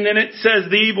 and then it says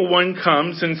the evil one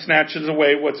comes and snatches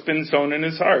away what's been sown in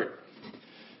his heart.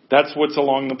 That's what's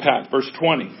along the path. Verse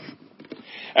 20.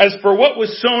 As for what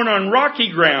was sown on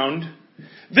rocky ground,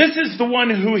 this is the one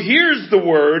who hears the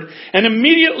word and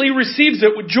immediately receives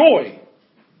it with joy.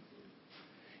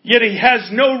 Yet he has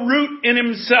no root in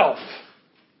himself.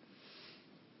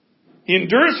 He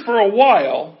endures for a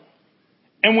while,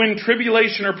 and when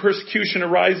tribulation or persecution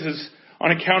arises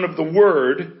on account of the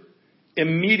word,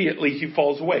 immediately he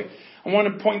falls away. I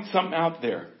want to point something out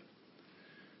there.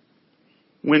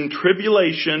 When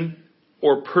tribulation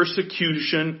or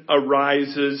persecution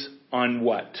arises on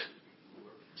what?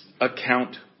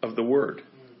 Account of the word.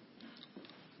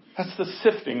 That's the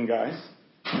sifting, guys.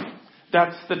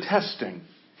 That's the testing.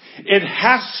 It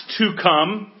has to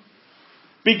come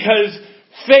because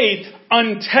faith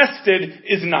untested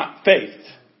is not faith.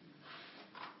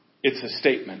 It's a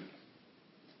statement.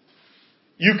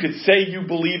 You could say you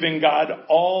believe in God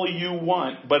all you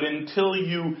want, but until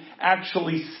you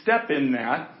actually step in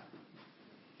that,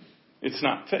 it's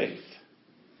not faith.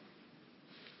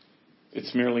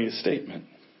 It's merely a statement.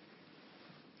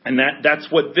 And that's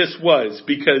what this was,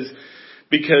 because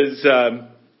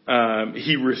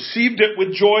he received it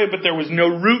with joy, but there was no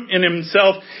root in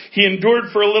himself. He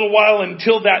endured for a little while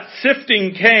until that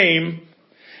sifting came,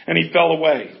 and he fell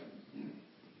away.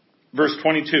 Verse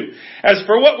 22. As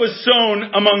for what was sown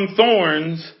among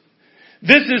thorns,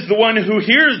 this is the one who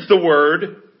hears the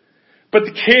word, but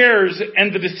the cares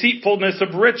and the deceitfulness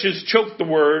of riches choke the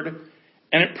word,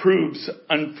 and it proves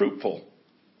unfruitful.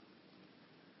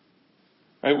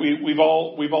 Right? We've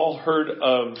all heard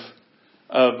of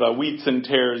wheats and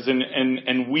tares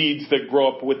and weeds that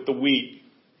grow up with the wheat.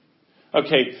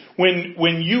 Okay,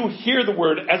 when you hear the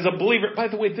word as a believer, by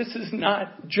the way, this is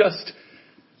not just,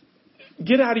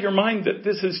 get out of your mind that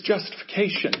this is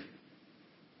justification.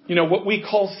 You know, what we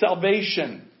call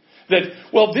salvation. That,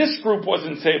 well, this group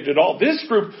wasn't saved at all. This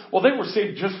group, well, they were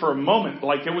saved just for a moment.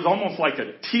 Like it was almost like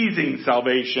a teasing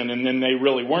salvation, and then they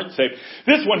really weren't saved.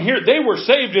 This one here, they were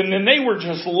saved and then they were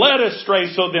just led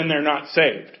astray, so then they're not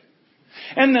saved.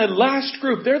 And the last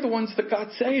group, they're the ones that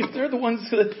got saved. They're the ones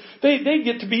that they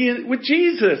get to be with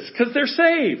Jesus because they're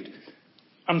saved.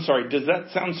 I'm sorry, does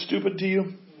that sound stupid to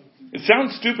you? It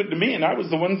sounds stupid to me, and I was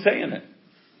the one saying it.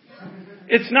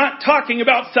 It's not talking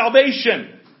about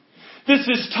salvation. This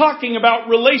is talking about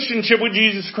relationship with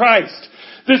Jesus Christ.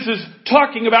 This is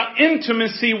talking about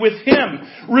intimacy with Him,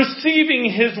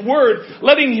 receiving His Word,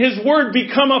 letting His Word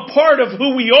become a part of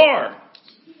who we are.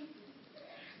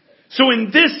 So in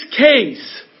this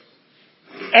case,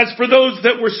 as for those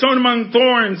that were sown among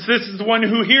thorns, this is the one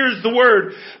who hears the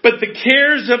Word, but the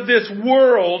cares of this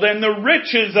world and the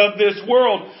riches of this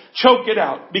world choke it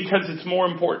out because it's more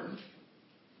important.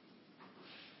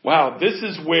 Wow, this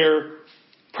is where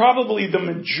probably the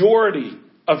majority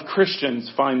of Christians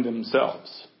find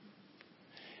themselves.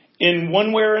 In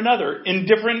one way or another, in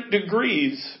different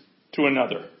degrees to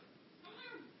another.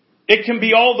 It can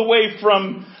be all the way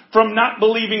from not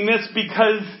believing this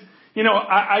because, you know,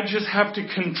 I just have to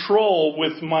control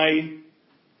with my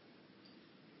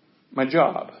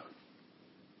job.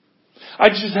 I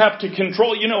just have to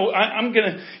control, you know, I'm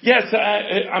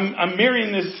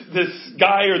marrying this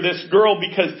guy or this girl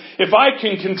because if I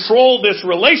can control this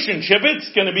relationship,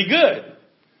 it's going to be good.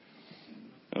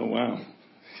 Oh, wow.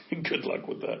 Good luck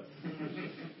with that.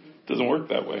 It doesn't work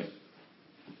that way.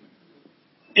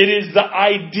 It is the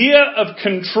idea of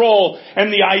control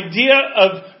and the idea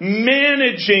of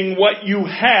managing what you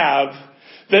have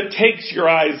that takes your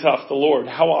eyes off the Lord.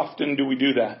 How often do we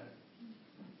do that?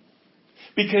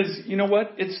 Because, you know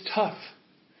what? It's tough.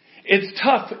 It's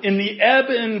tough in the ebb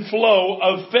and flow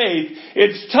of faith.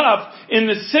 It's tough in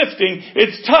the sifting.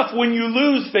 It's tough when you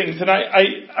lose things. And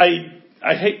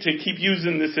I hate to keep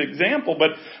using this example,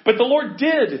 but the Lord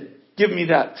did give me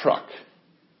that truck.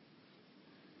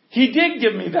 He did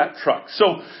give me that truck.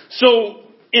 So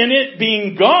in it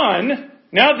being gone,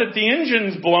 now that the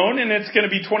engine's blown and it's going to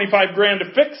be $25,000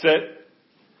 to fix it,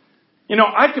 you know,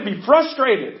 I could be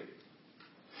frustrated.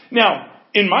 Now,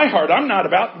 in my heart, I'm not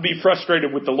about to be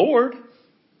frustrated with the Lord.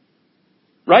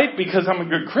 Right? Because I'm a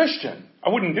good Christian. I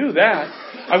wouldn't do that.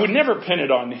 I would never pin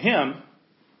it on Him.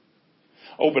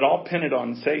 Oh, but I'll pin it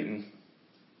on Satan.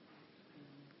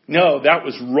 No, that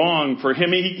was wrong for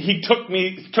him. He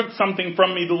took something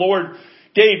from me the Lord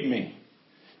gave me.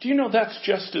 Do you know that's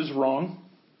just as wrong?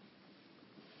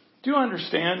 Do you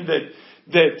understand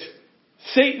that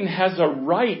Satan has a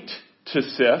right to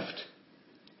sift?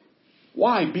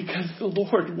 Why? Because the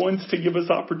Lord wants to give us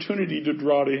opportunity to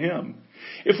draw to Him.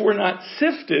 If we're not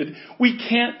sifted, we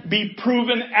can't be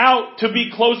proven out to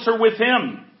be closer with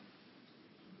Him.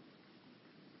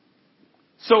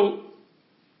 So,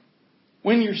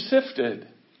 when you're sifted,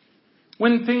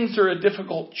 when things are a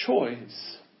difficult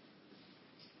choice,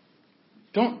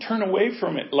 Don't turn away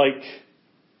from it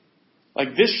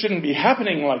like this shouldn't be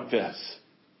happening like this.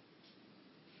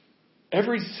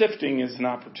 Every sifting is an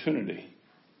opportunity.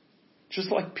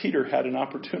 Just like Peter had an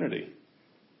opportunity.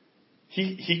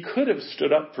 He could have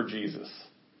stood up for Jesus.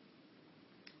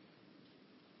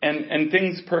 And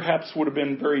things perhaps would have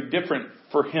been very different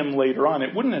for him later on.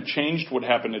 It wouldn't have changed what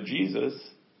happened to Jesus.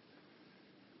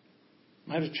 It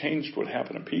might have changed what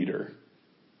happened to Peter.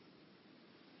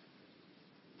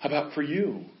 How about for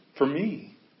you? For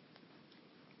me?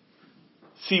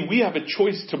 See, we have a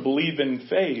choice to believe in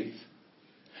faith.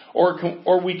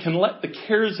 Or we can let the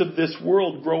cares of this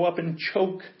world grow up and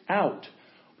choke out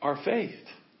our faith.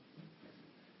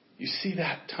 You see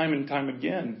that time and time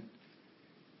again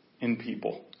in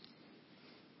people.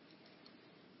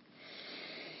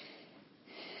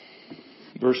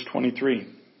 Verse 23.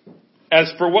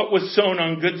 As for what was sown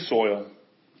on good soil,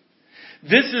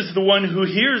 this is the one who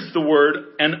hears the word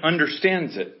and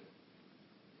understands it.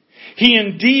 He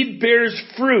indeed bears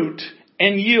fruit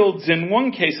and yields in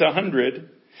one case 100,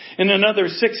 in another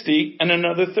 60, and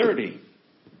another 30.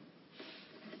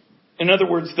 In other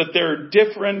words, that there are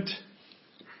different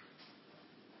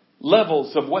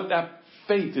levels of what that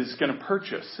faith is going to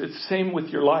purchase. It's the same with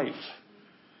your life.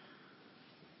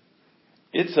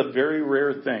 It's a very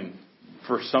rare thing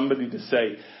for somebody to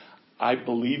say, I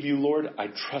believe you, Lord. I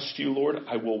trust you, Lord.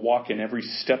 I will walk in every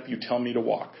step you tell me to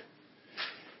walk.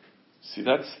 See,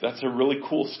 that's a really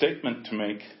cool statement to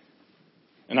make.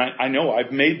 And I know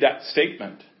I've made that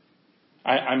statement.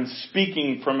 I'm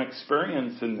speaking from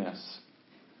experience in this.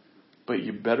 But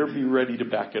you better be ready to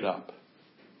back it up.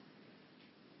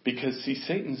 Because, see,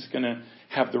 Satan's going to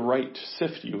have the right to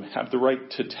sift you, have the right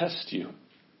to test you.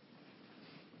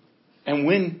 And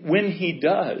when he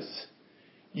does,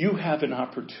 you have an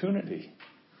opportunity.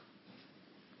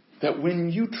 That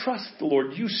when you trust the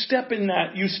Lord, you step in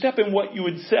that, you step in what you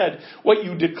had said, what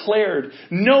you declared,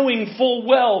 knowing full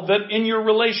well that in your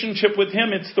relationship with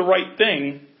him it's the right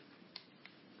thing.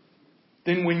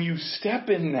 Then when you step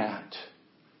in that,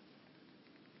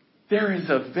 there is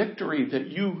a victory that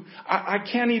I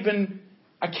can't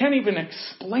even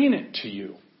explain it to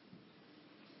you.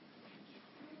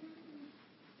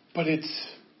 But it's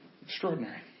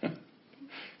extraordinary.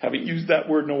 Haven't used that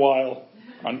word in a while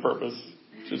on purpose,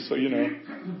 just so you know.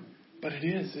 But it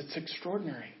is. It's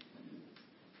extraordinary.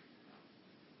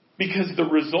 Because the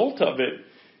result of it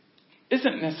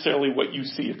isn't necessarily what you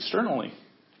see externally.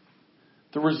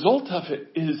 The result of it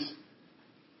is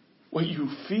what you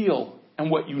feel and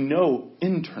what you know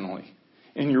internally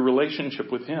in your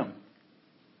relationship with him.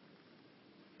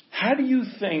 How do you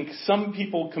think some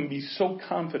people can be so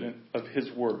confident of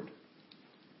his word?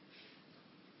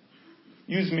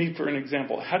 Use me for an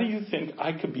example. How do you think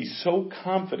I could be so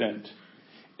confident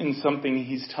in something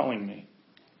he's telling me?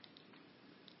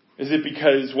 Is it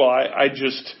because, well, I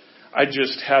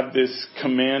just have this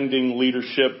commanding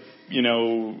leadership,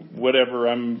 whatever,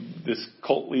 I'm this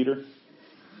cult leader?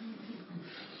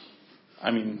 I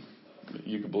mean,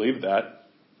 you could believe that.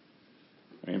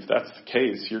 I mean, if that's the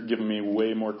case, you're giving me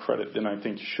way more credit than I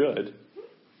think you should.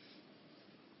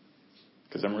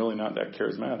 Because I'm really not that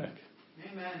charismatic.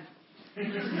 Amen.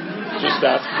 Just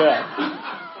ask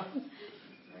that.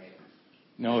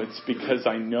 No, it's because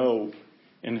I know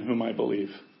in whom I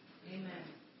believe. Amen.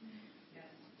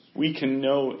 We can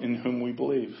know in whom we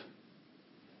believe.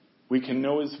 We can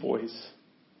know his voice.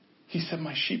 He said,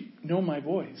 my sheep know my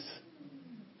voice.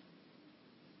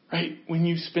 Right? When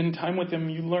you spend time with him,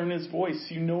 you learn his voice.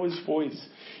 You know his voice.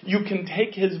 You can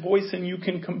take his voice and you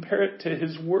can compare it to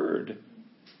his word,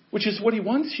 which is what he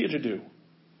wants you to do.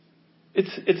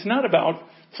 It's not about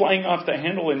flying off the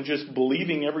handle and just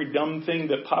believing every dumb thing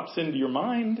that pops into your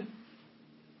mind.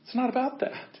 It's not about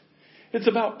that. It's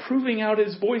about proving out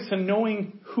his voice and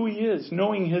knowing who he is,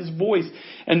 knowing his voice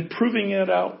and proving it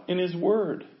out in his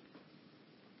word.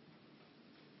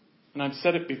 And I've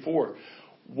said it before.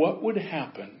 What would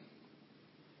happen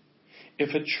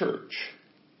if a church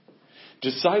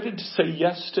decided to say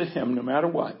yes to him no matter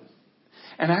what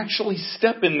and actually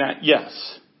step in that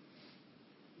yes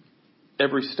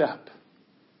every step?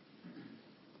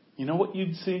 You know what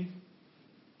you'd see?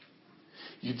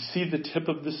 You'd see the tip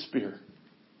of the spear.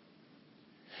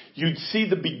 You'd see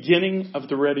the beginning of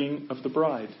the readying of the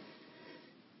bride.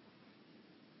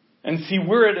 And see,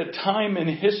 we're at a time in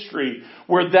history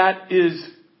where that is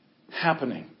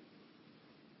happening.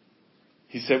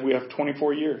 He said we have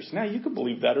 24 years. Now, you could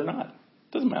believe that or not.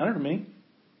 It doesn't matter to me.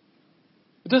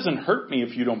 It doesn't hurt me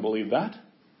if you don't believe that.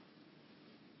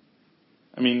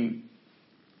 I mean,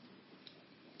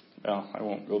 well, I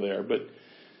won't go there, but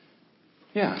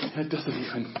yeah,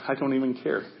 I don't even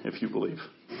care if you believe.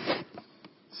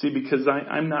 See, because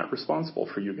I'm not responsible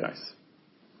for you guys.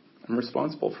 I'm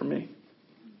responsible for me.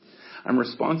 I'm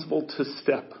responsible to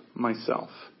step myself.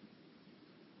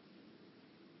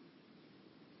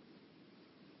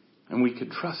 And we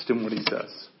could trust in what he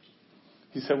says.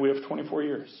 He said we have 24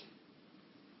 years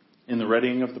in the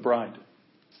readying of the bride.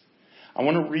 I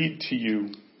want to read to you.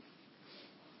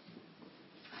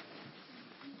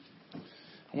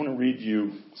 I want to read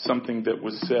you something that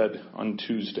was said on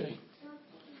Tuesday.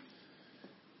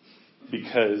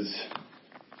 Because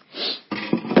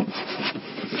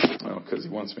he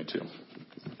wants me to.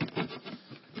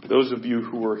 Those of you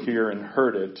who were here and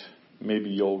heard it, maybe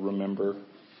you'll remember,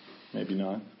 maybe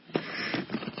not.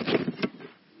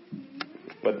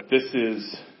 But this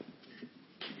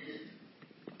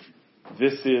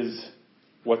is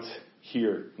what's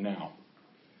here now.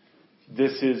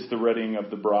 This is the readying of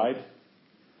the bride.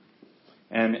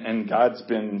 And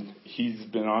he's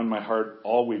been on my heart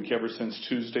all week, ever since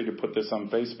Tuesday, to put this on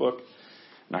Facebook.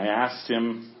 And I asked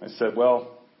him, I said,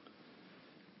 well,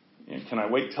 can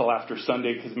I wait till after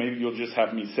Sunday? Because maybe you'll just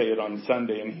have me say it on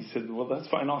Sunday. And he said, well, that's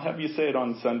fine. I'll have you say it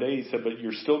on Sunday. He said, but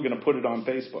you're still going to put it on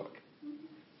Facebook.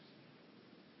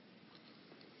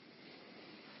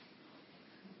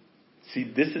 See,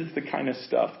 this is the kind of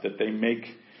stuff that they make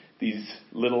these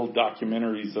little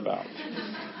documentaries about.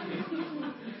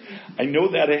 I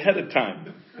know that ahead of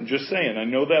time. I'm just saying, I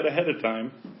know that ahead of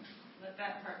time. Let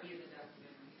that part be the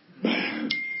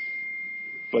documentary.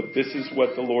 But this is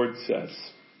what the Lord says.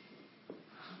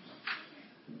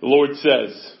 The Lord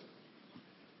says,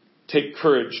 take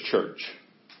courage, church.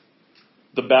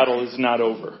 The battle is not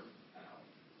over.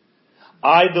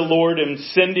 I, the Lord, am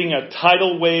sending a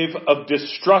tidal wave of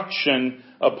destruction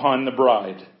upon the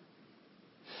bride.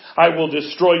 I will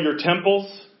destroy your temples.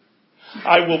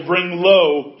 I will bring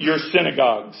low your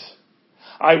synagogues.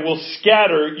 I will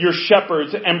scatter your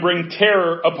shepherds and bring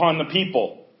terror upon the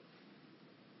people.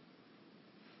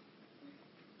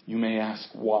 You may ask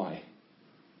why.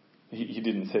 He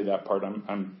didn't say that part.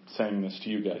 I'm saying this to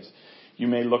you guys. You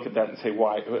may look at that and say,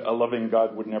 why? A loving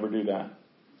God would never do that.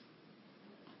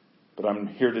 But I'm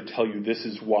here to tell you this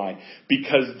is why.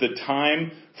 Because the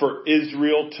time for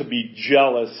Israel to be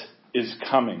jealous is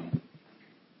coming.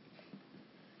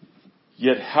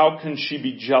 Yet how can she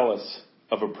be jealous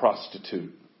of a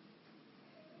prostitute?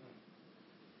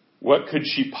 What could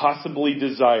she possibly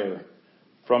desire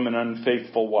from an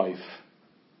unfaithful wife?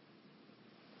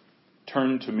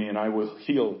 Turn to me and I will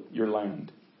heal your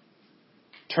land.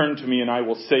 Turn to me and I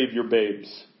will save your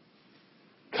babes.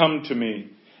 Come to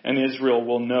me and Israel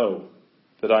will know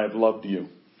that I have loved you.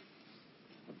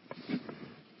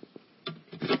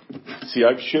 See,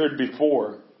 I've shared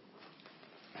before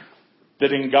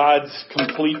that in God's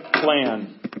complete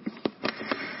plan,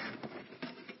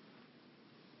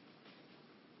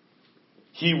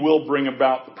 He will bring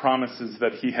about the promises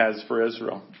that He has for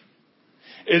Israel.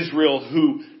 Israel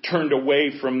who turned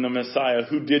away from the Messiah,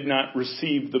 who did not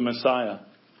receive the Messiah.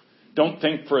 Don't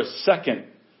think for a second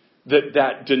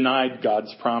that denied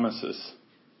God's promises.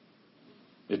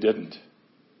 It didn't.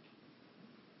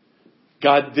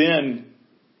 God then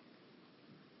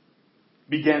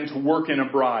began to work in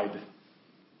a bride.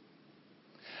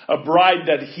 A bride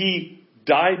that He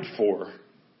died for.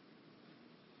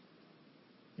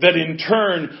 That in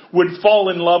turn would fall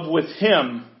in love with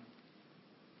Him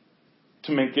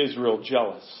to make Israel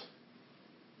jealous.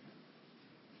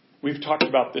 We've talked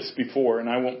about this before, and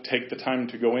I won't take the time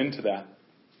to go into that.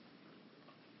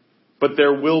 But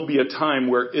there will be a time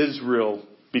where Israel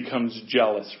becomes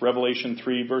jealous. Revelation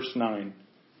 3 verse 9.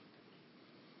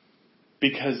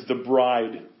 Because the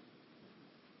bride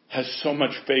has so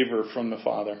much favor from the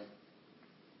Father.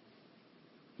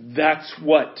 That's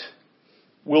what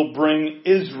will bring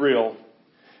Israel.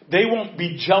 They won't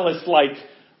be jealous like,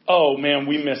 oh man,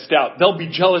 we missed out. They'll be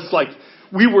jealous like,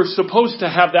 we were supposed to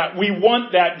have that. We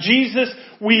want that. Jesus,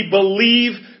 we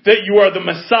believe that you are the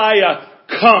Messiah.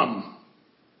 Come.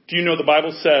 Do you know the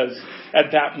Bible says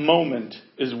at that moment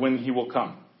is when He will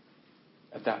come?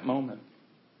 At that moment.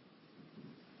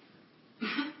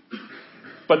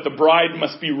 But the bride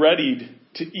must be readied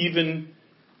to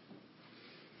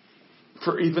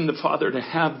for even the Father to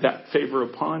have that favor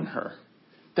upon her.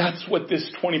 That's what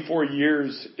this 24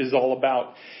 years is all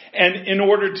about. And in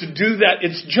order to do that,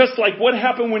 it's just like what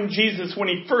happened when Jesus, when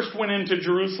He first went into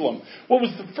Jerusalem. What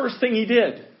was the first thing He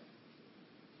did?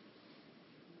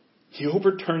 He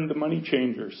overturned the money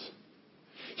changers.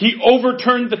 He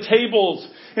overturned the tables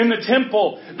in the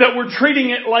temple that were treating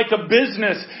it like a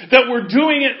business, that were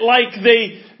doing it like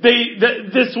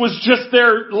this was just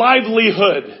their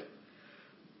livelihood.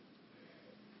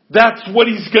 That's what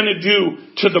He's going to do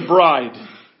to the bride.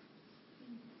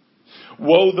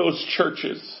 Woe those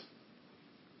churches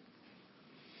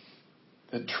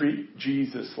that treat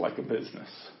Jesus like a business.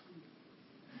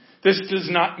 This does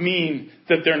not mean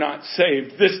that they're not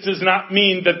saved. This does not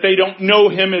mean that they don't know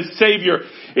Him as Savior.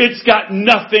 It's got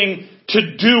nothing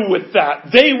to do with that.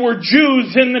 They were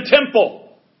Jews in the temple.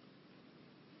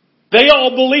 They all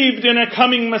believed in a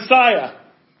coming Messiah.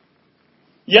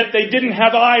 Yet they didn't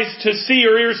have eyes to see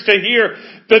or ears to hear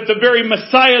that the very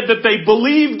Messiah that they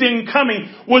believed in coming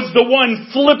was the one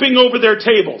flipping over their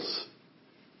tables.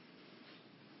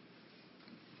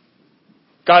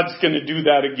 God's going to do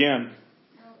that again.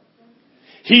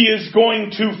 He is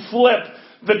going to flip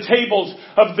the tables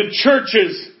of the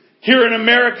churches here in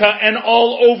America and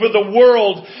all over the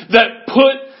world that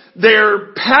put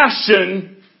their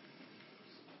passion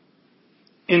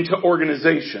into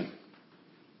organization.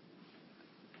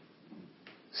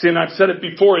 See, and I've said it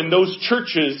before, in those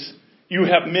churches, you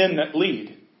have men that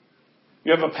lead.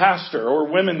 You have a pastor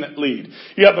or women that lead.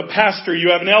 You have a pastor,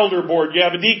 you have an elder board, you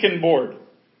have a deacon board.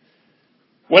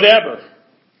 Whatever.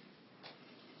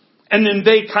 And then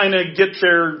they kind of get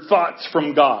their thoughts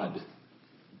from God.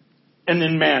 And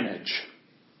then manage.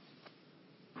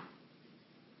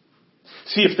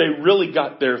 See, if they really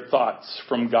got their thoughts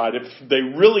from God, if they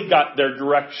really got their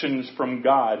directions from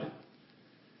God,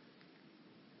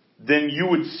 then you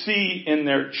would see in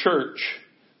their church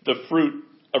the fruit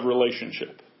of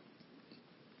relationship.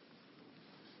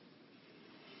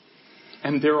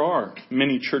 And there are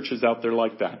many churches out there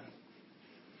like that.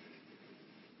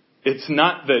 It's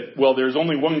not that, well, there's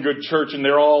only one good church and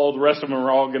the rest of them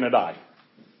are all going to die.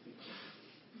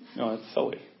 No, that's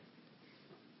silly.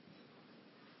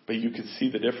 But you can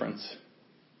see the difference.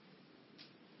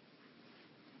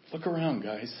 Look around,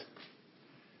 guys.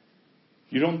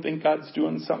 You don't think God's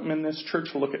doing something in this church?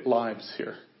 Look at lives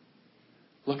here.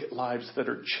 Look at lives that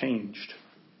are changed.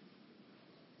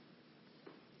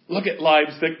 Look at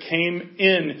lives that came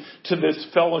in to this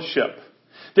fellowship.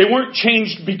 They weren't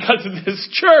changed because of this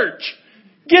church.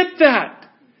 Get that.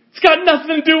 It's got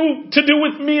nothing to do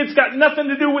with me. It's got nothing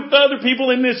to do with the other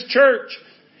people in this church.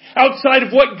 Outside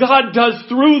of what God does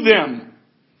through them.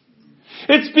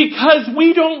 It's because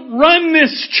we don't run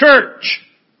this church.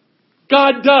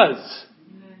 God does.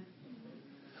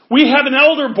 We have an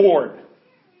elder board.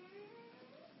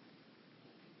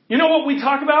 You know what we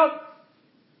talk about?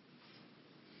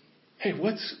 Hey,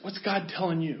 what's God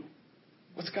telling you?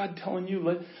 What's God telling you?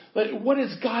 What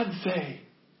does God say?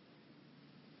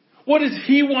 What does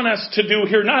He want us to do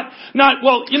here? Not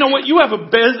well, you know what? You have a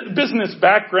business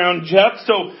background, Jeff,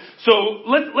 so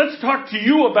let's talk to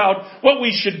you about what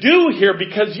we should do here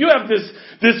because you have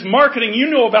this marketing, you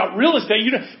know about real estate.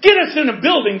 You know, get us in a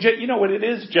building. You know what it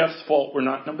is? Jeff's fault we're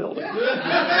not in a building.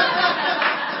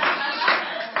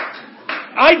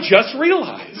 I just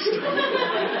realized.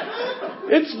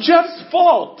 It's Jeff's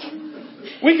fault.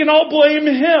 We can all blame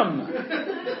him.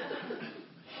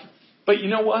 But you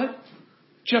know what?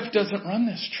 Jeff doesn't run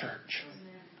this church.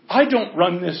 I don't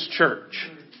run this church.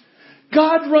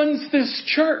 God runs this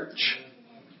church.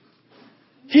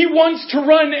 He wants to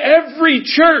run every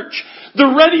church.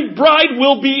 The Ready Bride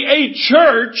will be a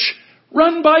church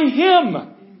run by Him.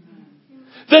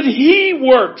 That He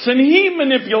works and He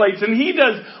manipulates and He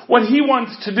does what He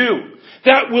wants to do.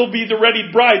 That will be the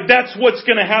Ready Bride. That's what's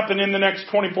going to happen in the next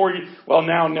 24 years. Well,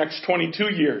 now next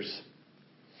 22 years.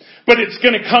 But it's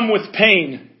going to come with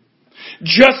pain.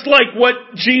 Just like what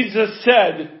Jesus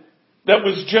said that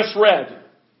was just read.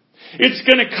 It's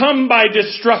going to come by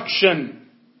destruction.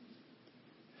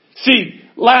 See,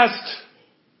 last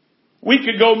week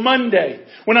ago, Monday,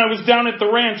 when I was down at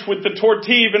the ranch with the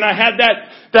tortive and I had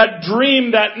that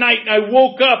dream that night and I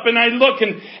woke up and I look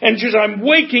and I'm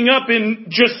waking up in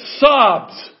just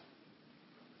sobs.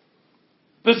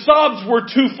 The sobs were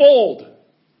twofold.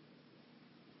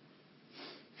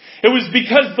 It was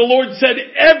because the Lord said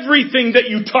everything that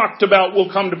you talked about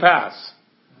will come to pass.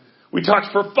 We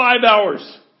talked for 5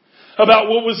 hours about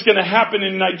what was going to happen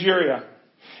in Nigeria.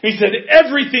 He said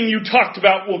everything you talked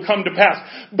about will come to pass,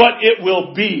 but it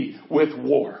will be with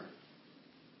war.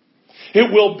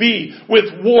 It will be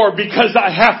with war because I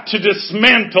have to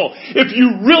dismantle. If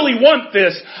you really want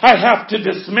this, I have to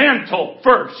dismantle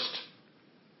first.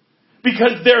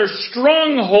 Because there are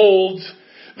strongholds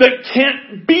that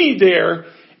can't be there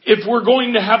if we're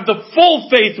going to have the full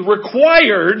faith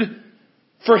required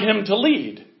for Him to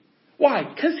lead. Why?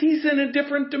 Because He's in a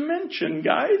different dimension,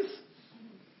 guys.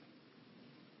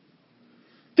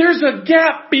 There's a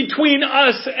gap between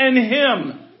us and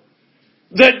Him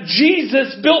that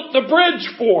Jesus built the bridge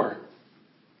for.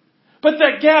 But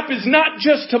that gap is not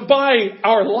just to buy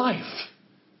our life.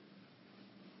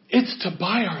 It's to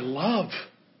buy our love.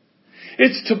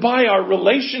 It's to buy our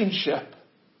relationship.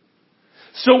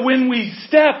 So when we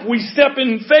step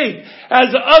in faith.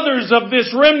 As others of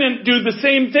this remnant do the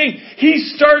same thing.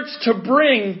 He starts to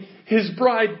bring his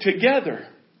bride together.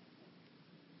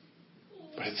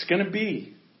 But it's going to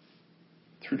be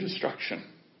through destruction.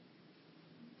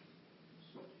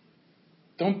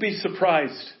 Don't be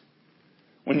surprised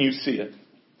when you see it.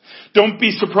 Don't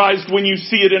be surprised when you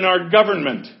see it in our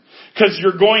government. Because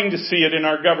you're going to see it in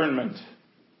our government.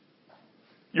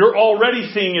 You're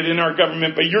already seeing it in our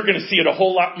government, but you're going to see it a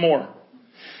whole lot more.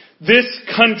 This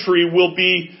country will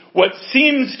be what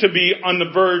seems to be on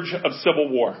the verge of civil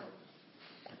war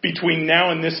between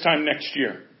now and this time next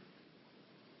year.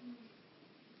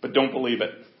 But don't believe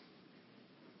it.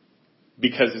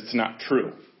 Because it's not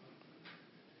true.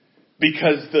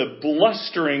 Because the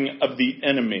blustering of the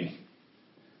enemy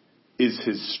is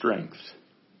his strength.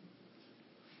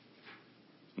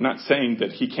 I'm not saying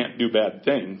that he can't do bad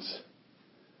things.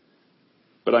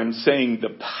 But I'm saying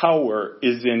the power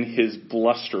is in his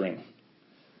blustering.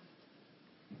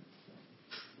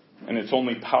 And it's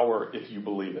only power if you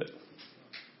believe it.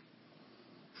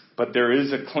 But there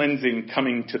is a cleansing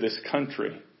coming to this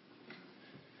country.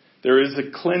 There is a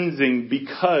cleansing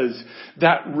because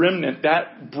that remnant,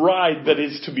 that bride that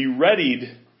is to be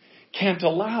readied, can't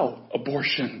allow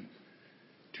abortion.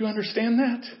 Do you understand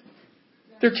that?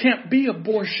 There can't be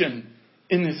abortion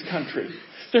in this country.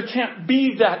 There can't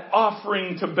be that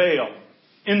offering to Baal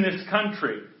in this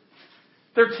country.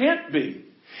 There can't be.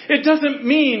 It doesn't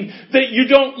mean that you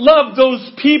don't love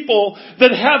those people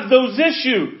that have those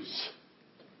issues.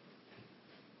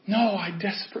 No, I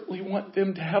desperately want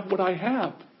them to have what I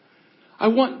have. I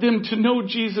want them to know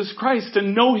Jesus Christ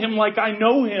and know Him like I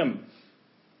know Him.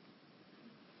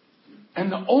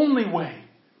 And the only way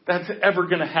that's ever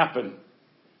going to happen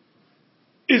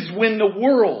is when the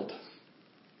world,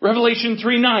 Revelation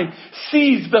 3:9,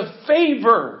 sees the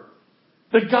favor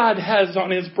that God has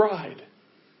on His bride.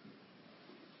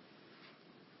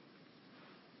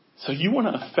 So you want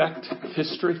to affect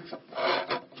history?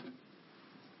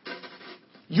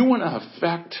 You want to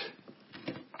affect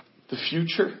the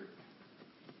future?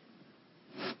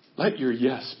 Let your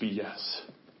yes be yes.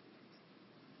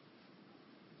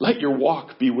 Let your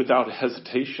walk be without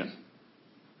hesitation.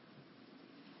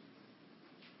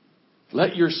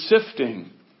 Let your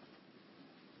sifting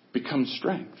become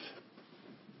strength.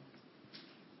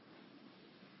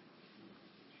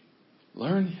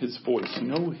 Learn His voice.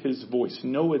 Know His voice.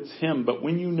 Know it's Him. But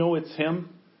when you know it's Him,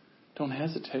 don't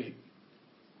hesitate.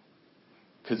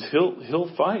 Because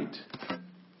He'll fight.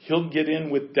 He'll get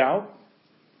in with doubt.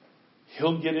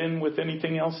 He'll get in with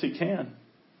anything else He can.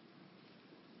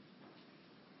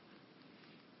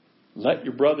 Let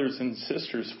your brothers and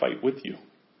sisters fight with you.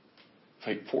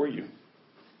 Fight for you.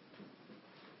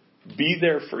 Be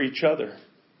there for each other.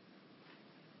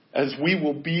 As we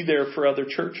will be there for other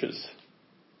churches.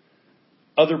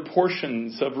 Other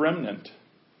portions of remnant.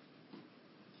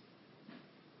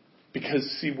 Because,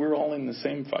 see, we're all in the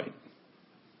same fight.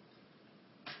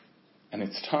 And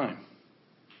it's time.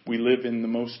 We live in the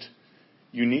most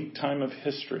unique time of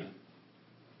history.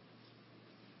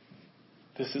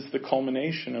 This is the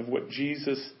culmination of what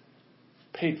Jesus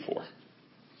paid for.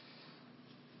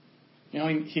 You know,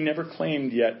 He never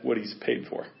claimed yet what He's paid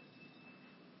for.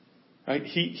 Right?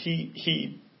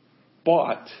 He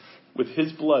bought with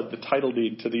His blood the title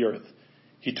deed to the earth.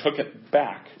 He took it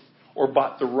back, or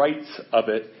bought the rights of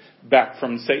it back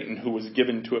from Satan, who was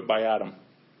given to it by Adam.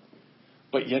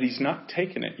 But yet He's not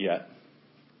taken it yet.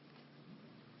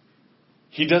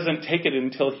 He doesn't take it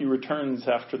until He returns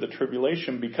after the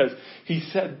tribulation, because He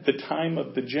said the time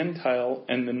of the Gentile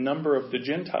and the number of the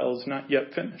Gentile is not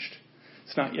yet finished.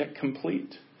 It's not yet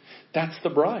complete. That's the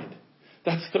bride.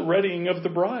 That's the readying of the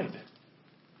bride.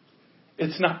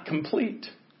 It's not complete.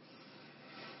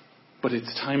 But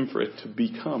it's time for it to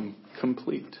become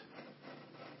complete.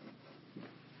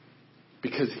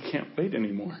 Because He can't wait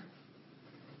anymore.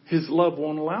 His love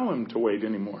won't allow Him to wait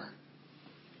anymore.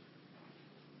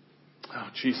 Oh,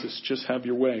 Jesus, just have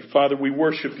your way. Father, we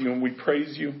worship You and we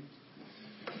praise You.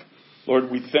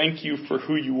 Lord, we thank You for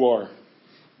who You are.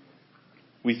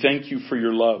 We thank You for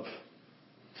Your love.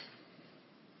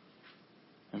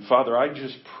 And Father, I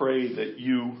just pray that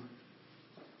You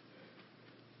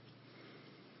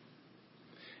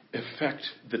affect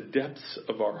the depths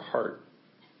of our heart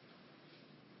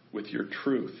with Your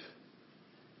truth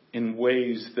in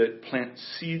ways that plant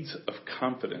seeds of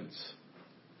confidence.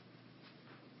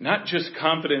 Not just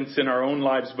confidence in our own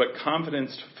lives, but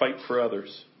confidence to fight for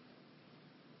others.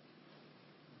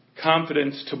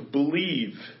 Confidence to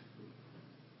believe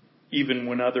even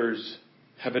when others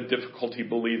have a difficulty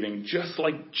believing, just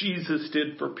like Jesus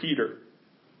did for Peter.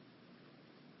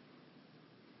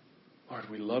 Lord,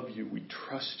 we love you. We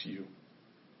trust you.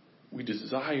 We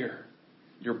desire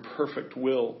your perfect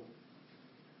will.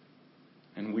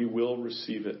 And we will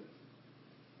receive it.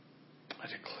 I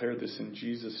declare this in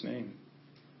Jesus' name.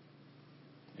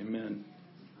 Amen.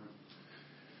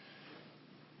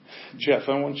 Jeff,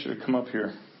 I want you to come up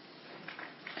here.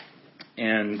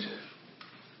 And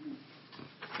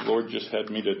the Lord just had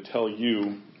me to tell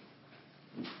you,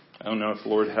 I don't know if the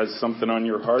Lord has something on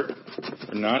your heart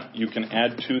or not. You can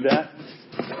add to that,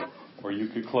 or you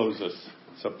could close us.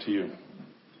 It's up to you.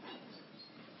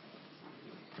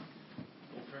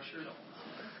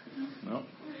 No.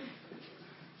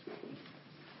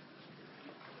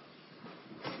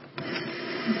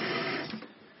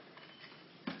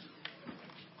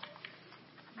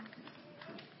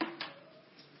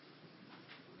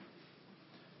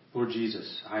 Lord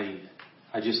Jesus, I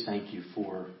just thank you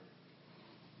for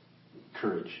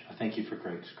courage. I thank you for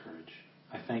Greg's courage.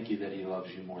 I thank you that he loves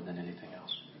you more than anything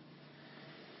else.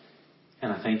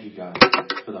 And I thank you, God,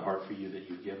 for the heart for you that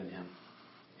you've given him.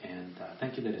 And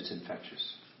thank you that it's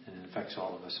infectious. And it affects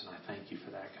all of us. And I thank you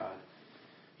for that, God.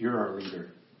 You're our leader.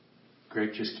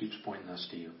 Greg just keeps pointing us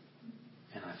to you.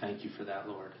 And I thank you for that,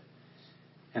 Lord.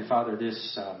 And Father,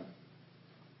 this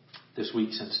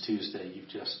week since Tuesday, you've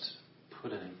just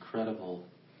put an incredible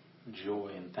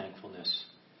joy and thankfulness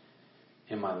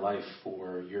in my life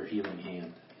for your healing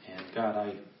hand. And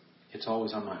God, it's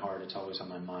always on my heart, it's always on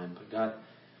my mind. But God,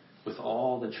 with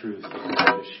all the truth that you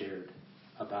have shared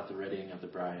about the readying of the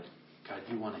bride, God,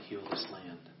 you want to heal this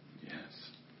land.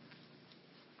 Yes.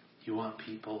 You want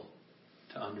people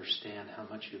to understand how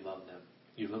much you love them.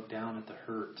 You look down at the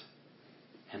hurt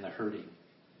and the hurting,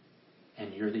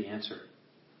 and you're the answer.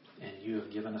 And you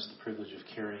have given us the privilege of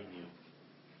carrying you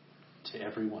to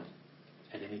everyone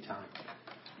at any time.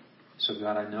 So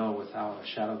God, I know without a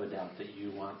shadow of a doubt that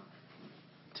you want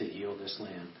to heal this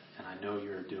land. And I know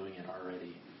you're doing it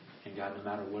already. And God, no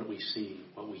matter what we see,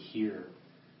 what we hear,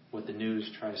 what the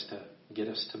news tries to get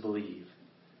us to believe,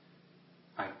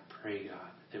 I pray,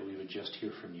 God, that we would just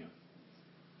hear from you.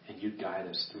 And you'd guide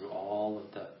us through all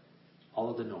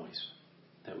of the noise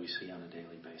that we see on a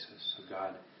daily basis. So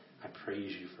God, I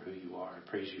praise you for who you are. I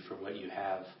praise you for what you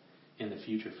have in the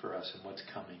future for us and what's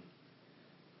coming.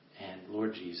 And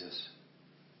Lord Jesus,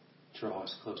 draw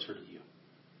us closer to you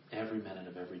every minute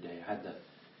of every day. I had the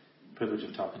privilege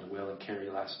of talking to Will and Carrie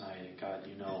last night, and God,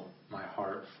 you know my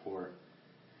heart for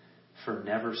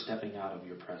never stepping out of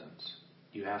your presence.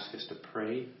 You ask us to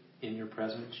pray in your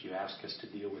presence. You ask us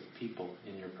to deal with people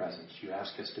in your presence. You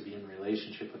ask us to be in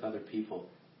relationship with other people,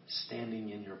 standing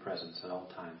in your presence at all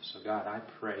times. So God, I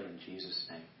pray in Jesus'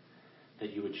 name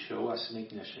that you would show us an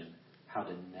ignition how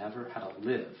to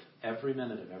live every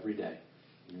minute of every day,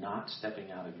 not stepping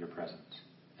out of your presence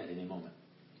at any moment.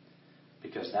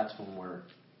 Because that's when we're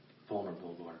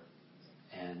vulnerable, Lord.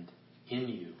 And in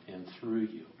you and through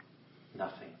you,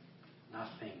 nothing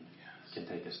can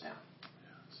take us down.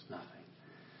 Nothing.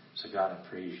 So God, I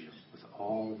praise you with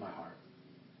all of my heart.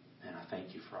 And I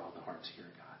thank you for all the hearts here,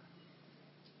 God.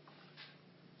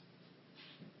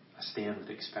 I stand with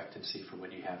expectancy for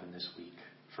what you have in this week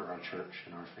for our church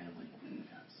and our family.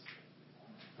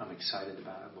 I'm excited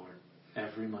about it, Lord.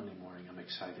 Every Monday morning, I'm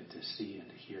excited to see and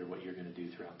to hear what you're going to do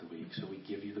throughout the week. So we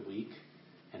give you the week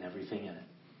and everything in it.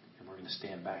 And we're going to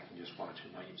stand back and just watch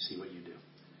and see what you do.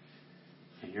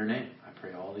 In your name, I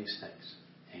pray all these things.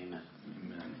 Amen.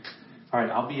 Amen. All right,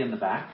 I'll be in the back.